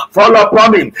prosper. Fall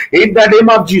upon me in the name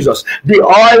of Jesus. The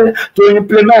oil to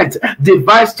implement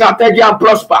divine strategy and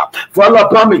prosper. Fall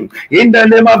upon me in the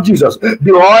name of Jesus.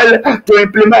 The oil to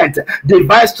implement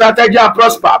divine strategy and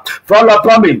prosper. Fall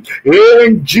upon me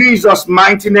in Jesus'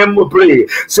 mighty name we pray.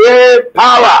 Say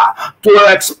power to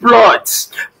exploit.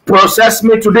 Process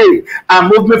me today and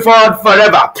move me forward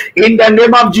forever in the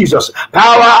name of Jesus.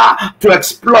 Power to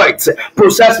exploit.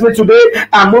 Process me today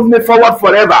and move me forward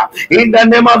forever in the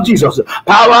name of Jesus.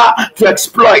 Power to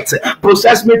exploit.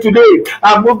 Process me today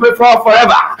and move me forward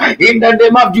forever in the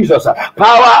name of Jesus.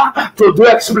 Power to do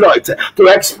exploit, to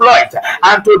exploit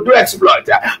and to do exploit.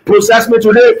 Process me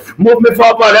today, move me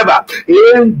forward forever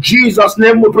in Jesus'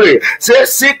 name we pray. Say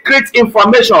secret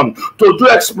information to do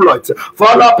exploit.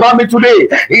 Fall upon me today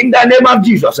in the name of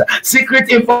Jesus. Secret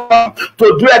information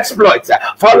to do exploits.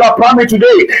 Fall upon me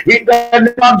today in the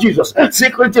name of Jesus.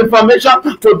 Secret information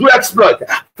to do exploit.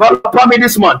 Fall upon me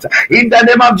this month in the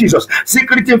name of Jesus.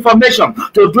 Secret information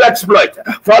to do exploit.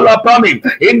 Fall upon me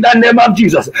in the name of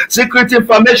Jesus. Secret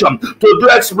information to do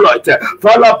exploit.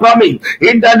 Fall upon me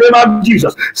in the name of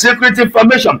Jesus. Secret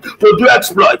information to do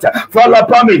exploit. Fall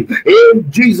upon me in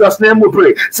Jesus' name we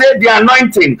pray. Say the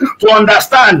anointing to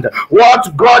understand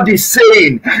what God is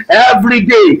saying every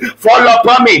day. Fall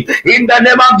upon me in the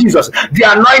name of Jesus. The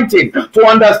anointing to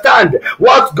understand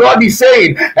what God is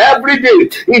saying every day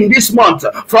in this month.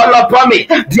 Fall upon me.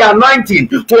 The anointing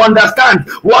to understand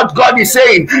what God is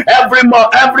saying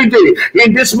every day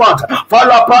in this month.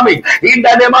 Fall upon me in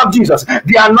the name of Jesus.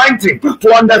 The anointing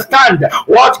to understand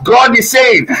what God is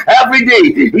saying every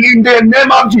day in the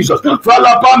name of Jesus. Fall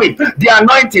upon me. The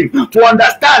anointing to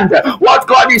understand what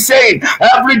God is saying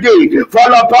every day.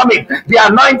 Fall upon me. The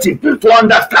anointing to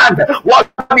understand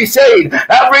what God is saying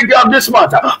every day of this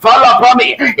month. Fall upon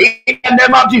me in the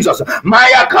name of Jesus.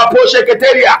 Maya kapo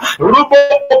sheketelia, rubo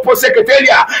opo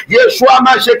seketelia, Yeshua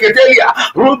ma sheketelia,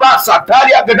 ruba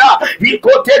satalia gada,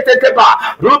 vikote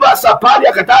tetepa, ruba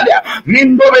sapalia katalia,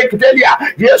 mindo beketelia,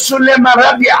 Yesule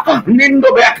maradia,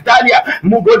 mindo bektalia,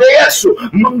 mugode Yesu,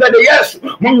 mungode Yesu,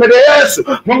 mungode Yesu,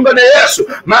 mungode Yesu,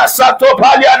 masato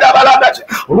palia da baladache,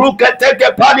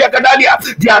 ruketeke palia kadalia.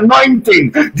 The anointing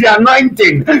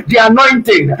anointing, the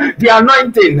anointing, the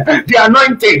anointing, the anointing, the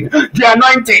anointing, the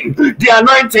anointing, the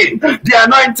anointing, the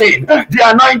anointing, the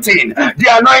anointing, the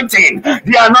anointing,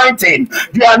 the anointing,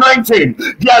 the anointing,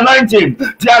 the anointing,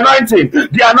 the anointing,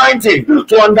 the anointing,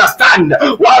 to understand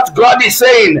what God is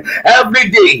saying every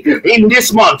day in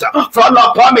this month.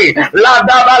 Follow upon me. La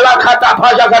dabala kata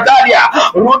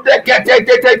pajagadalia, rude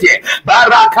kete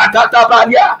barakata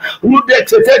balia, rude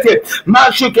kete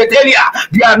mashuketelia.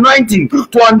 The anointing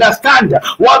to understand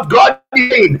what God is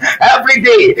saying every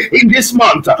day in this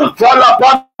month. Follow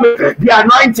upon the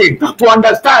anointing to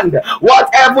understand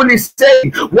what heaven is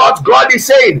saying, what God is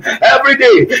saying every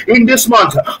day in this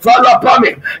month. Follow upon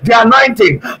me the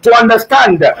anointing to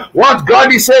understand what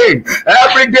God is saying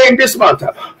every day in this month.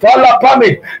 Follow upon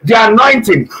me the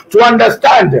anointing to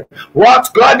understand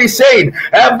what God is saying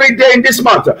every day in this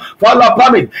month. Follow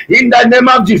upon me in the name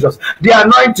of Jesus the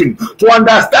anointing to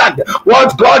understand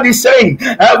what God is saying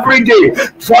every day.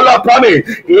 Follow upon me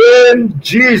in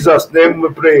Jesus' name we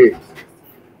pray.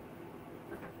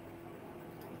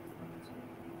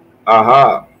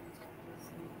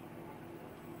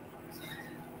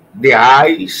 The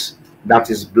eyes that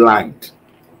is blind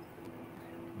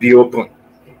be open.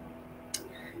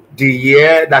 The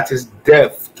ear that is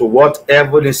deaf to what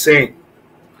heaven is saying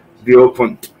be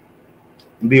opened.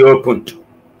 Be opened.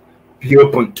 Be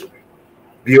opened.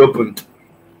 Be opened.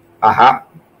 The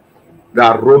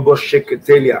robo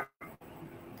sheketelia.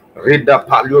 Rida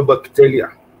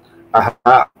paliobactelia.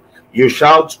 You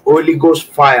shout Holy Ghost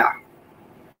fire.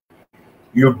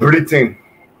 You breathe in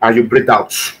and you breathe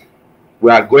out.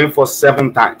 We are going for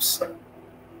 7 times.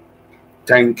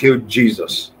 Thank you,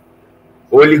 Jesus.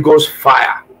 Holy Ghost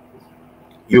fire.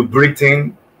 You breathe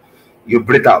in, you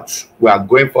breathe out. We are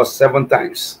going for 7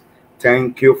 times.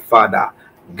 Thank you, Father.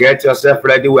 Get yourself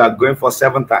ready. We are going for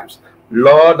 7 times.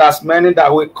 Lord, as many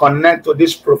that will connect to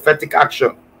this prophetic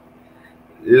action,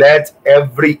 let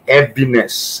every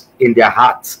heaviness in their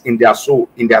hearts, in their soul,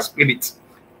 in their spirit,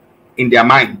 in their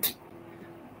mind,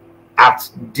 at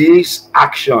this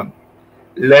action,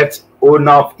 let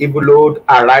owner of evil load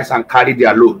arise and carry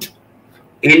their load.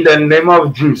 In the name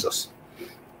of Jesus,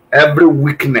 every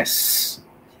weakness,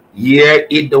 hear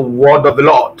it the word of the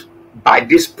Lord. By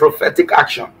this prophetic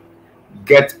action,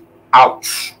 get out.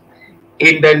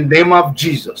 In the name of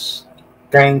Jesus.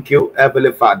 Thank you,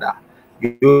 Heavenly Father.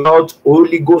 You out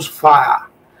Holy Ghost fire.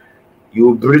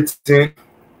 You breathe in,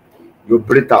 you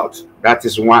breathe out. That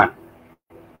is 1.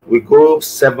 We go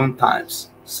 7 times.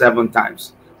 7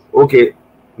 times. Okay.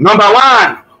 Number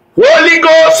 1, Holy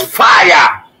Ghost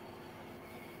fire.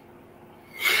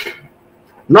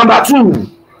 Number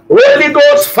 2, Holy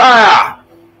Ghost fire.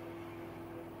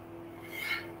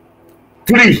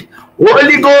 3,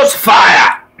 Holy Ghost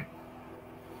fire.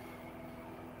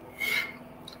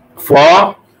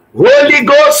 4, Holy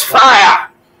Ghost fire.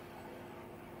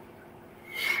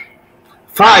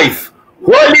 5,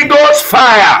 Holy Ghost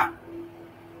fire.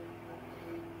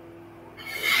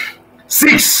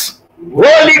 6,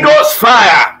 Holy Ghost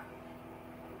fire.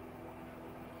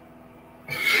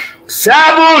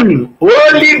 7,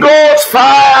 Holy Ghost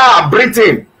fire. Breathe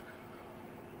in,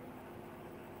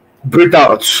 breathe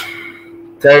out.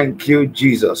 Thank you,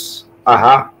 Jesus.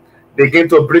 Begin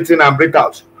to breathe in and breathe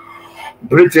out.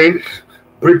 Breathe in,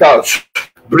 breathe out.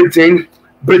 Breathe in,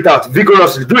 breathe out.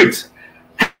 Vigorously. Do it.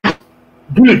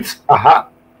 Do it.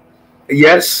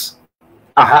 Yes.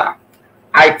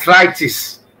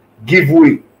 Arthritis, give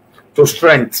way to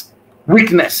strength.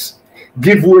 Weakness,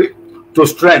 give way to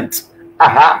strength.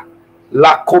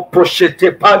 La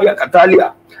koposhete palia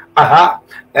katalia.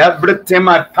 Everything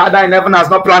my Father in heaven has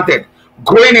not planted,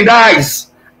 growing in the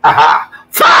eyes.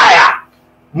 Fire,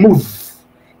 move.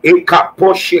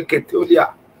 Ekaposhe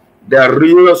ketulia, the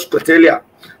Rios ketulia,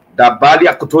 the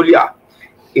Balia ketulia.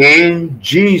 In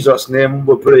Jesus' name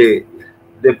we pray.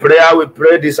 The prayer we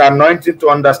pray, this anointing to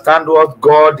understand what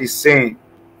God is saying,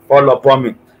 fall upon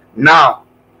me. Now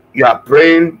you are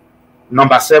praying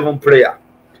number 7 prayer.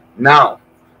 Now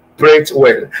pray it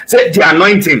well. Say the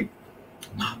anointing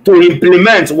to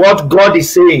implement what God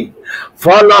is saying,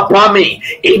 fall upon me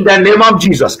in the name of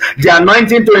Jesus. The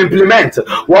anointing to implement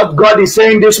what God is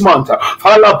saying this month,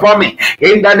 fall upon me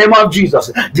in the name of Jesus.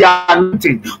 The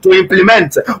anointing to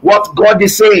implement what God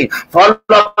is saying, fall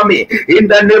upon me in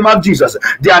the name of Jesus.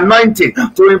 The anointing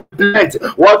to implement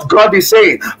what God is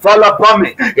saying, fall upon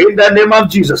me in the name of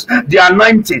Jesus. The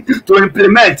anointing to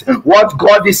implement what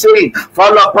God is saying,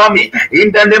 fall upon me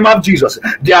in the name of Jesus.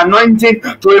 The anointing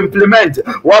to implement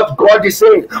what God is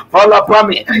saying, fall upon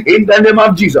me in in the name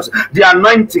of Jesus. The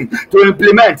anointing to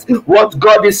implement what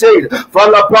God is saying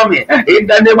fall upon me in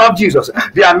the name of Jesus.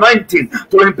 The anointing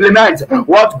to implement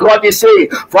what God is saying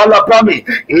fall upon me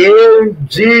in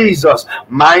Jesus'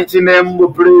 mighty name. We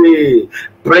pray.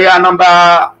 Prayer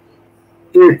number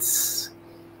 8.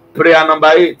 Prayer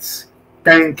number 8.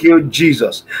 Thank you,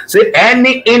 Jesus. Say,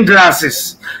 any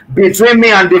hindrances between me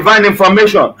and divine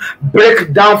information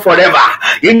break down forever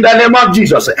in the name of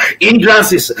Jesus.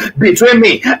 Hindrances between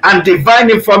me and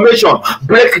divine information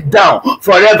break down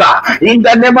forever in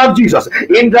the name of Jesus.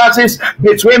 Hindrances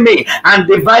between me and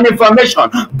divine information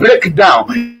break down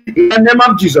in the name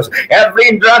of Jesus. Every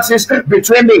hindrances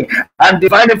between me and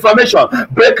divine information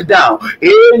break down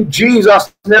in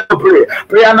Jesus' name. Pray.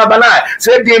 Prayer number 9.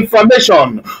 Say, the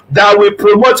information that will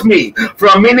promote me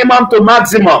from minimum to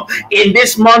maximum in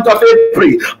this month of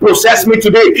April, process me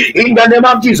today in the name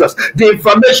of Jesus. The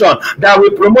information that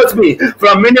will promote me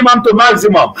from minimum to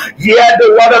maximum, hear the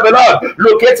word of the Lord.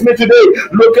 Locate me today,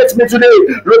 locate me today,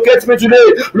 locate me today,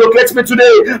 locate me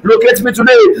today, locate me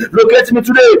today, locate me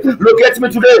today, locate me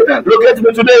today, locate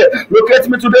me today, locate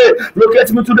me today,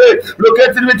 locate me today,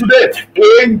 locate me today.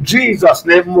 In Jesus'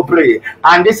 name we pray.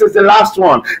 And this is the last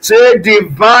one. Say,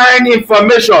 divine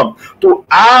information to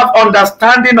have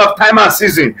understanding of time and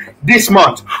season this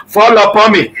month fall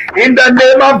upon me in the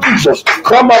name of Jesus.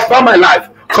 Come upon my life,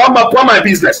 come upon my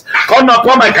business, come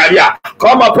upon my career,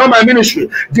 come upon my ministry.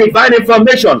 Divine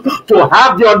information to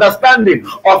have the understanding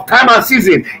of time and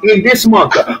season in this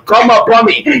month come upon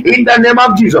me in the name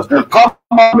of Jesus. Come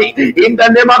upon me in the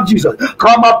name of Jesus.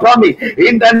 Come upon me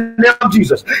in the name of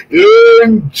Jesus.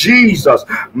 In Jesus'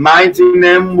 mighty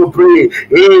name we pray.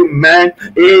 Amen.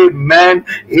 Amen.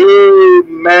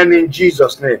 Amen. In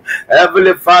Jesus' name.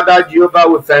 Heavenly Father, Jehovah,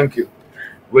 we thank you.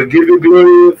 We give you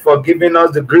glory for giving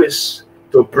us the grace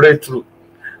to pray through.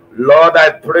 Lord, I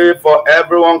pray for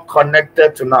everyone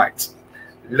connected tonight.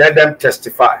 Let them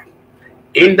testify.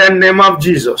 In the name of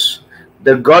Jesus,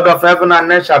 the God of heaven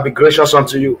and earth shall be gracious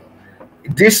unto you.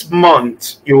 This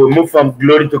month, you will move from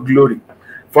glory to glory,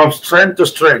 from strength to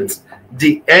strength.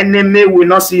 The enemy will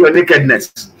not see your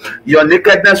nakedness. Your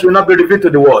nakedness will not be revealed to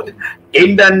the world.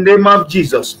 In the name of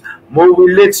Jesus, mo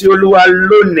will let you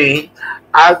alone.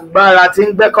 Agbára tí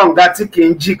ń gbẹ́ kànga tí kì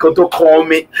í jí kó tó kàn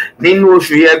omi nínú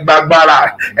oṣù yẹn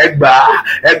gbàgbára ẹgbà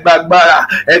ẹgbàgbára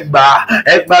ẹgbà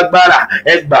ẹgbàgbára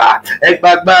ẹgbà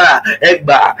ẹgbàgbára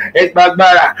ẹgbà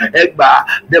ẹgbàgbára ẹgbà.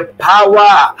 The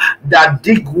power that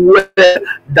dig well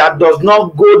that does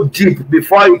not go deep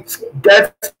before it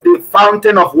gets the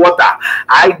fountain of water,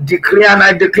 I decree and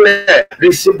I declare,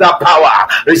 receive that power,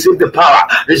 receive the power,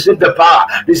 receive the power,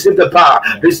 receive the power,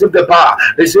 receive the power,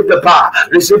 receive the power,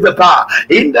 receive the power.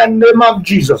 In the name of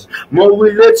Jesus, mo wí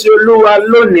létí Olúwa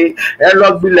lónìí, ẹ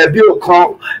lọ gbilẹ̀ bí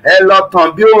òkan, ẹ lọ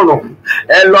tàn bí òrùn,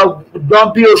 ẹ lọ dán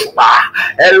bí òṣùpá,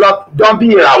 ẹ lọ dán bí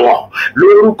ìràwọ̀.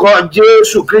 Lórúkọ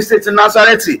Jésù Kristi ti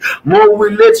Násárẹ́tì, mo wí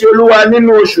létí Olúwa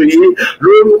nínú oṣù yìí,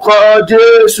 lórúkọ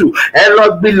Jésù, ẹ lọ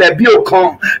gbilẹ̀ bí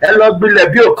òkan, ẹ lọ gbilẹ̀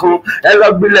bí òkan, ẹ lọ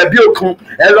gbilẹ̀ bí òkan,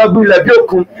 ẹ lọ gbilẹ̀ bí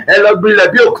òkan, ẹ lọ gbilẹ̀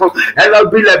bí òkan, ẹ lọ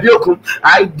gbilẹ̀ bí òkan.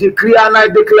 I decree and I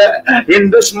declare in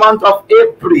this month of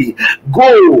April,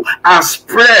 go and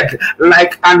spread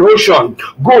like an ocean.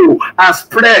 Go and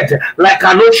spread like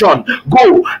an ocean.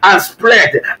 Go and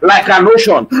spread like an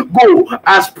ocean. Go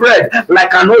and spread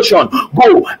like an ocean.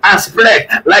 Go and spread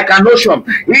like an ocean.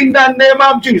 In the name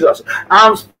of Jesus,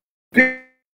 I'm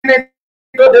speaking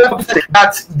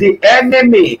that the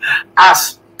enemy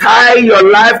has tie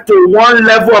your life to one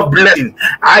level of blessing.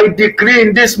 I decree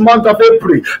in this month of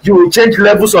April, you will change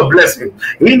levels of blessing.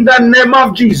 In the name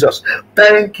of Jesus,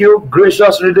 thank you,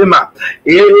 gracious Redeemer.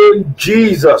 In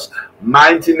Jesus'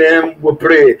 mighty name we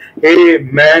pray.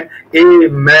 Amen,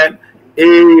 amen,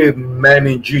 amen.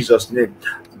 In Jesus' name.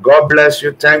 God bless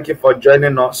you. Thank you for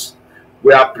joining us.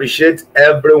 We appreciate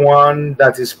everyone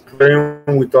that is praying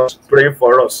with us, praying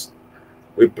for us.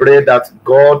 We pray that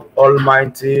God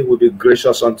Almighty will be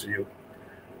gracious unto you.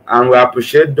 And we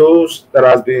appreciate those that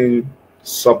have been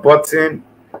supporting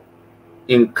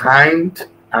in kind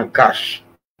and cash.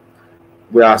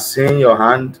 We are seeing your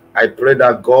hand. I pray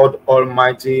that God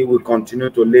Almighty will continue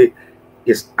to lay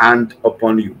his hand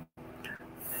upon you.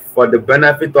 For the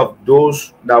benefit of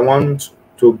those that want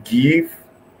to give,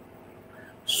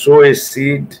 sow a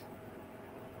seed,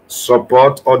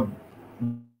 support, or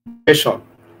donation,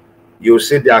 you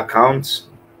see the account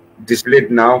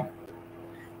displayed now.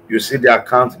 You see the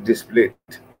account displayed.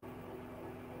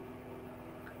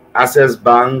 Access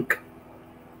Bank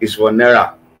is for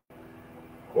Naira,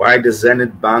 while the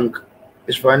Zenith Bank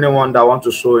is for anyone that wants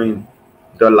to sow in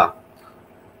dollar.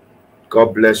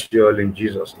 God bless you all in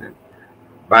Jesus' name.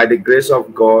 By the grace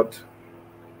of God,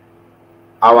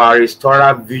 our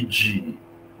restorer VG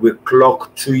will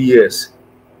clock 2 years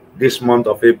this month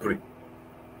of April.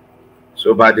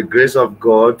 So by the grace of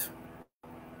God,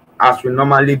 as we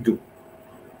normally do,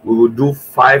 we will do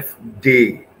 5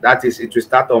 days. That is, it will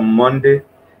start on Monday,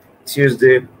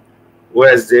 Tuesday,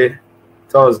 Wednesday,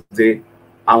 Thursday,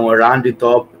 and we'll round it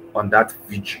up on that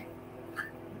vigil.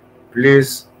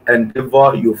 Please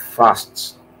endeavor you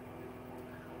fast.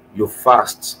 You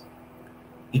fast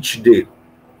each day.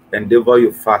 Endeavor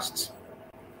you fast.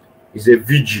 It's a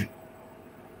vigil.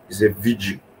 It's a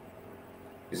vigil.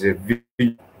 It's a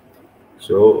vigil.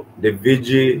 So the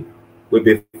vigil will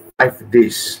be 5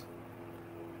 days.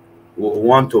 We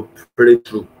want to pray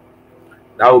through.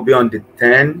 That will be on the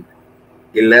 10,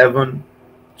 11,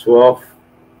 12,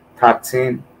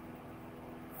 13,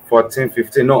 14,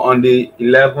 15. No, on the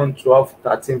 11, 12,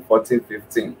 13, 14,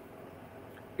 15.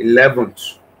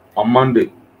 11th on Monday.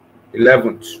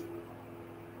 11th.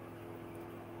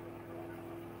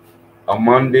 On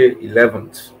Monday,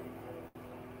 11th.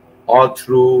 All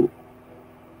through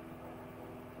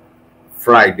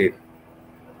Friday.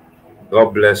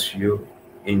 God bless you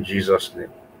in Jesus'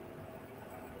 name.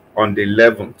 On the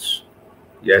 11th.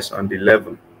 Yes, on the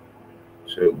 11th.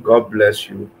 So God bless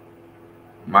you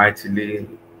mightily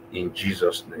in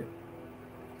Jesus' name.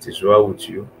 It is well with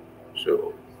you.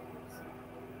 So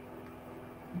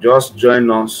just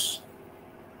join us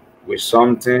with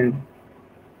something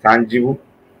tangible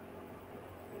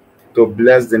to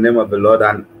bless the name of the Lord.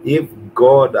 And if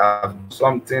God has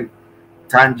something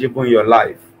tangible in your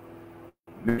life,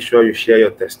 make sure you share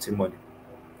your testimony,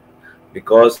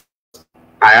 because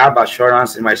I have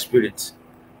assurance in my spirit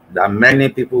that many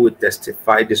people will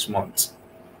testify this month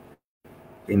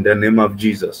in the name of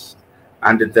Jesus,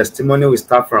 and the testimony will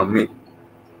start from me.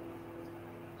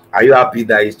 Are you happy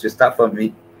that it will start from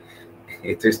me?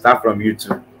 It will start from you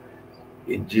too,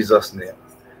 in Jesus' name.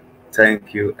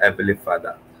 Thank you, Heavenly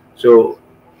Father. So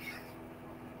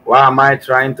why am I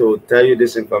trying to tell you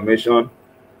this information?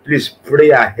 Please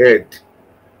pray ahead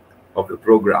of the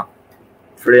program.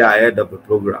 Pray ahead of the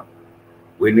program.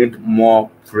 We need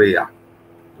more prayer.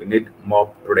 We need more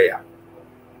prayer.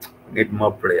 We need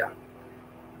more prayer.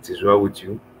 It is well with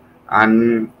you.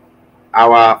 And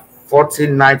our 40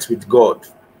 nights with God,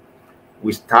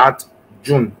 we start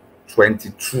June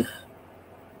 22.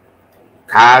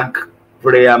 Tag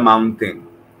Prayer Mountain.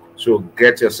 So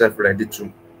get yourself ready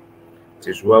too. It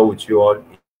is well with you all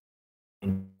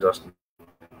in Jesus' name.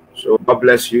 So God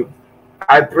bless you.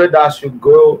 I pray that as you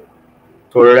go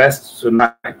to rest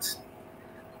tonight,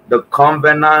 the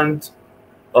covenant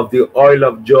of the oil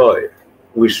of joy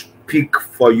will speak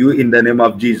for you in the name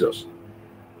of Jesus.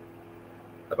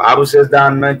 The Bible says that I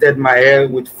anointed my hair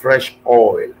with fresh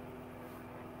oil,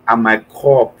 and my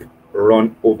cup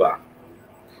run over.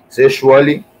 Say,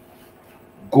 surely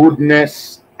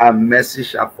goodness and mercy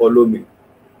shall follow me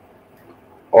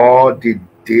all the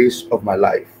days of my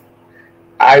life.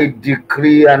 I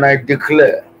decree and I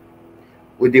declare,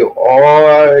 with the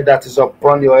oil that is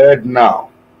upon your head now,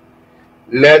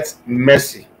 let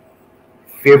mercy,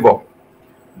 favor,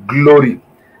 glory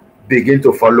begin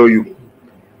to follow you.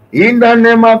 In the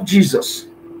name of Jesus.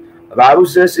 The Bible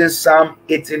says in Psalm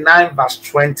 89 verse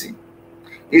 20,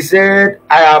 he said,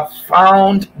 I have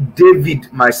found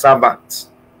David my servant.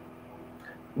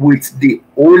 With the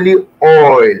holy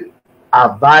oil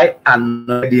have I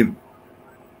anointed him.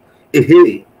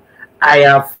 Hey, I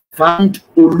have found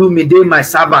Olumide my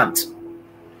servant.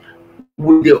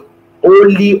 With the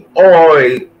holy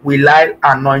oil will I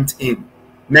anoint him.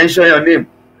 Mention your name.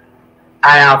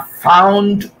 I have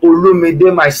found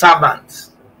Olumide my servant.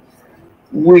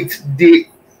 With the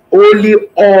holy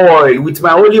oil, with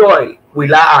my holy oil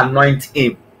will I anoint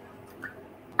him.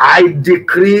 I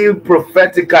decree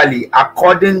prophetically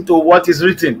according to what is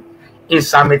written in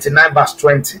Psalm 89 verse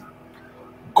 20.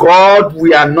 God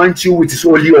will anoint you with his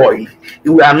holy oil. He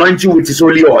will anoint you with his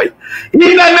holy oil. In the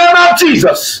name of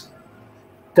Jesus.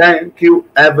 Thank you,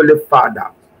 Heavenly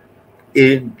Father.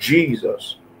 In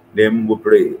Jesus' name we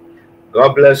pray.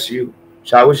 God bless you.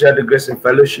 Shall we share the grace and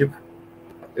fellowship?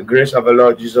 The grace of the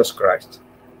Lord Jesus Christ,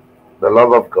 the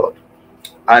love of God,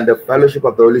 and the fellowship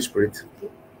of the Holy Spirit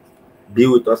be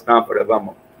with us now and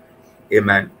forevermore.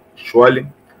 Amen. Surely,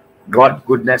 God,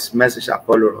 goodness, mercy shall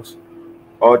follow us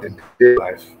all the days of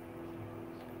life,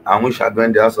 and we shall dwell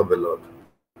in the house of the Lord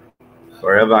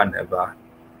forever and ever.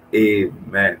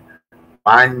 Amen.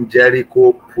 And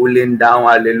Jericho pulling down.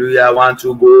 Hallelujah. Want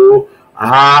to go.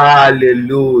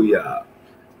 Hallelujah.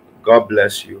 God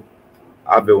bless you.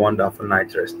 Have a wonderful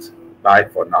night rest. Bye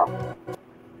for now.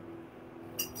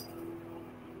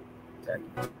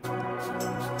 started.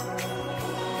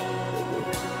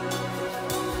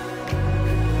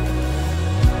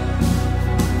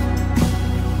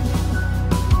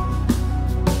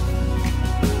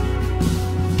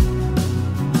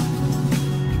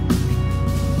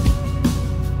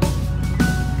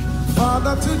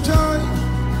 Father to joy,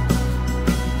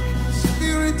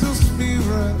 spirit to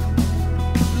spirit,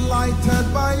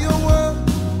 lighted by your word,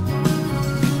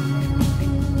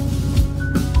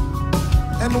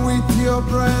 and with your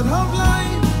bread of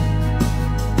life,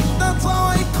 that's how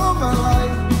I come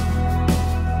alive,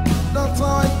 that's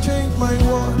how I change my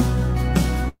world.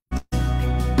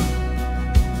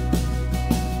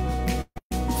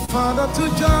 Father to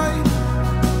joy,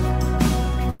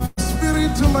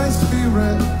 spirit to my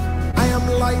spirit, I am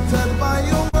lighted by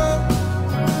your word,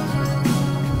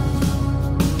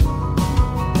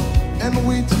 and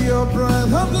with your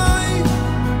breath of life,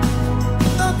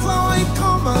 that's how I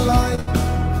come alive,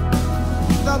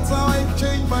 that's how I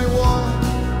change my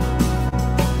world.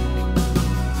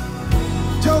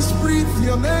 Just breathe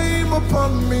your name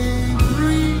upon me,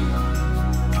 breathe.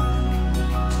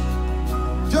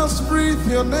 Just breathe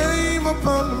your name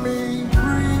upon me,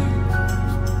 breathe.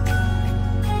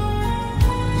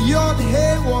 Yod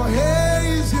Hey Wah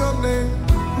Hey is your name,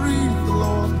 breathe,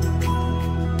 Lord.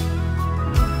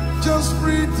 Just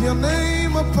breathe your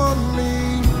name upon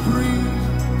me,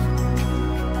 breathe.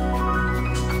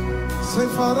 Say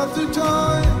Father to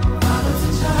joy, Father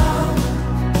to child,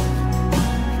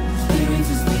 spirit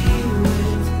to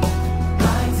spirit,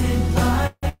 lighted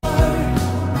by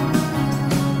word,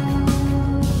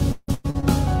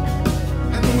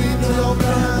 and with your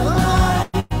breath of life,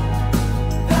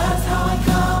 that's how I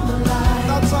come alive,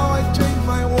 that's how I change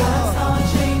my that's world. how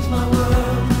I change my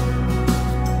world.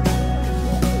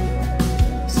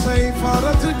 Say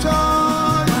Father to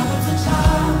joy, Father to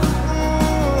child,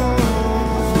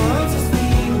 spirit to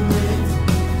spirit,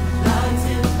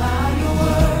 lighted by your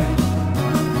word,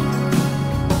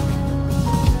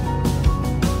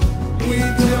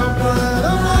 with your breath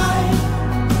of life,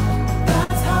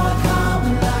 that's how I come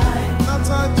alive, that's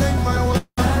how I change my world.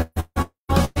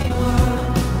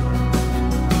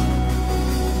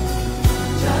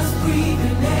 just breathe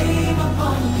your name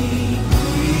upon me,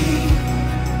 breathe.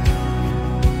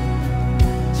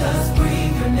 Just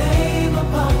breathe your name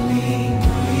upon me,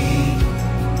 breathe.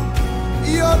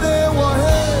 Yod Hey Wah Hey.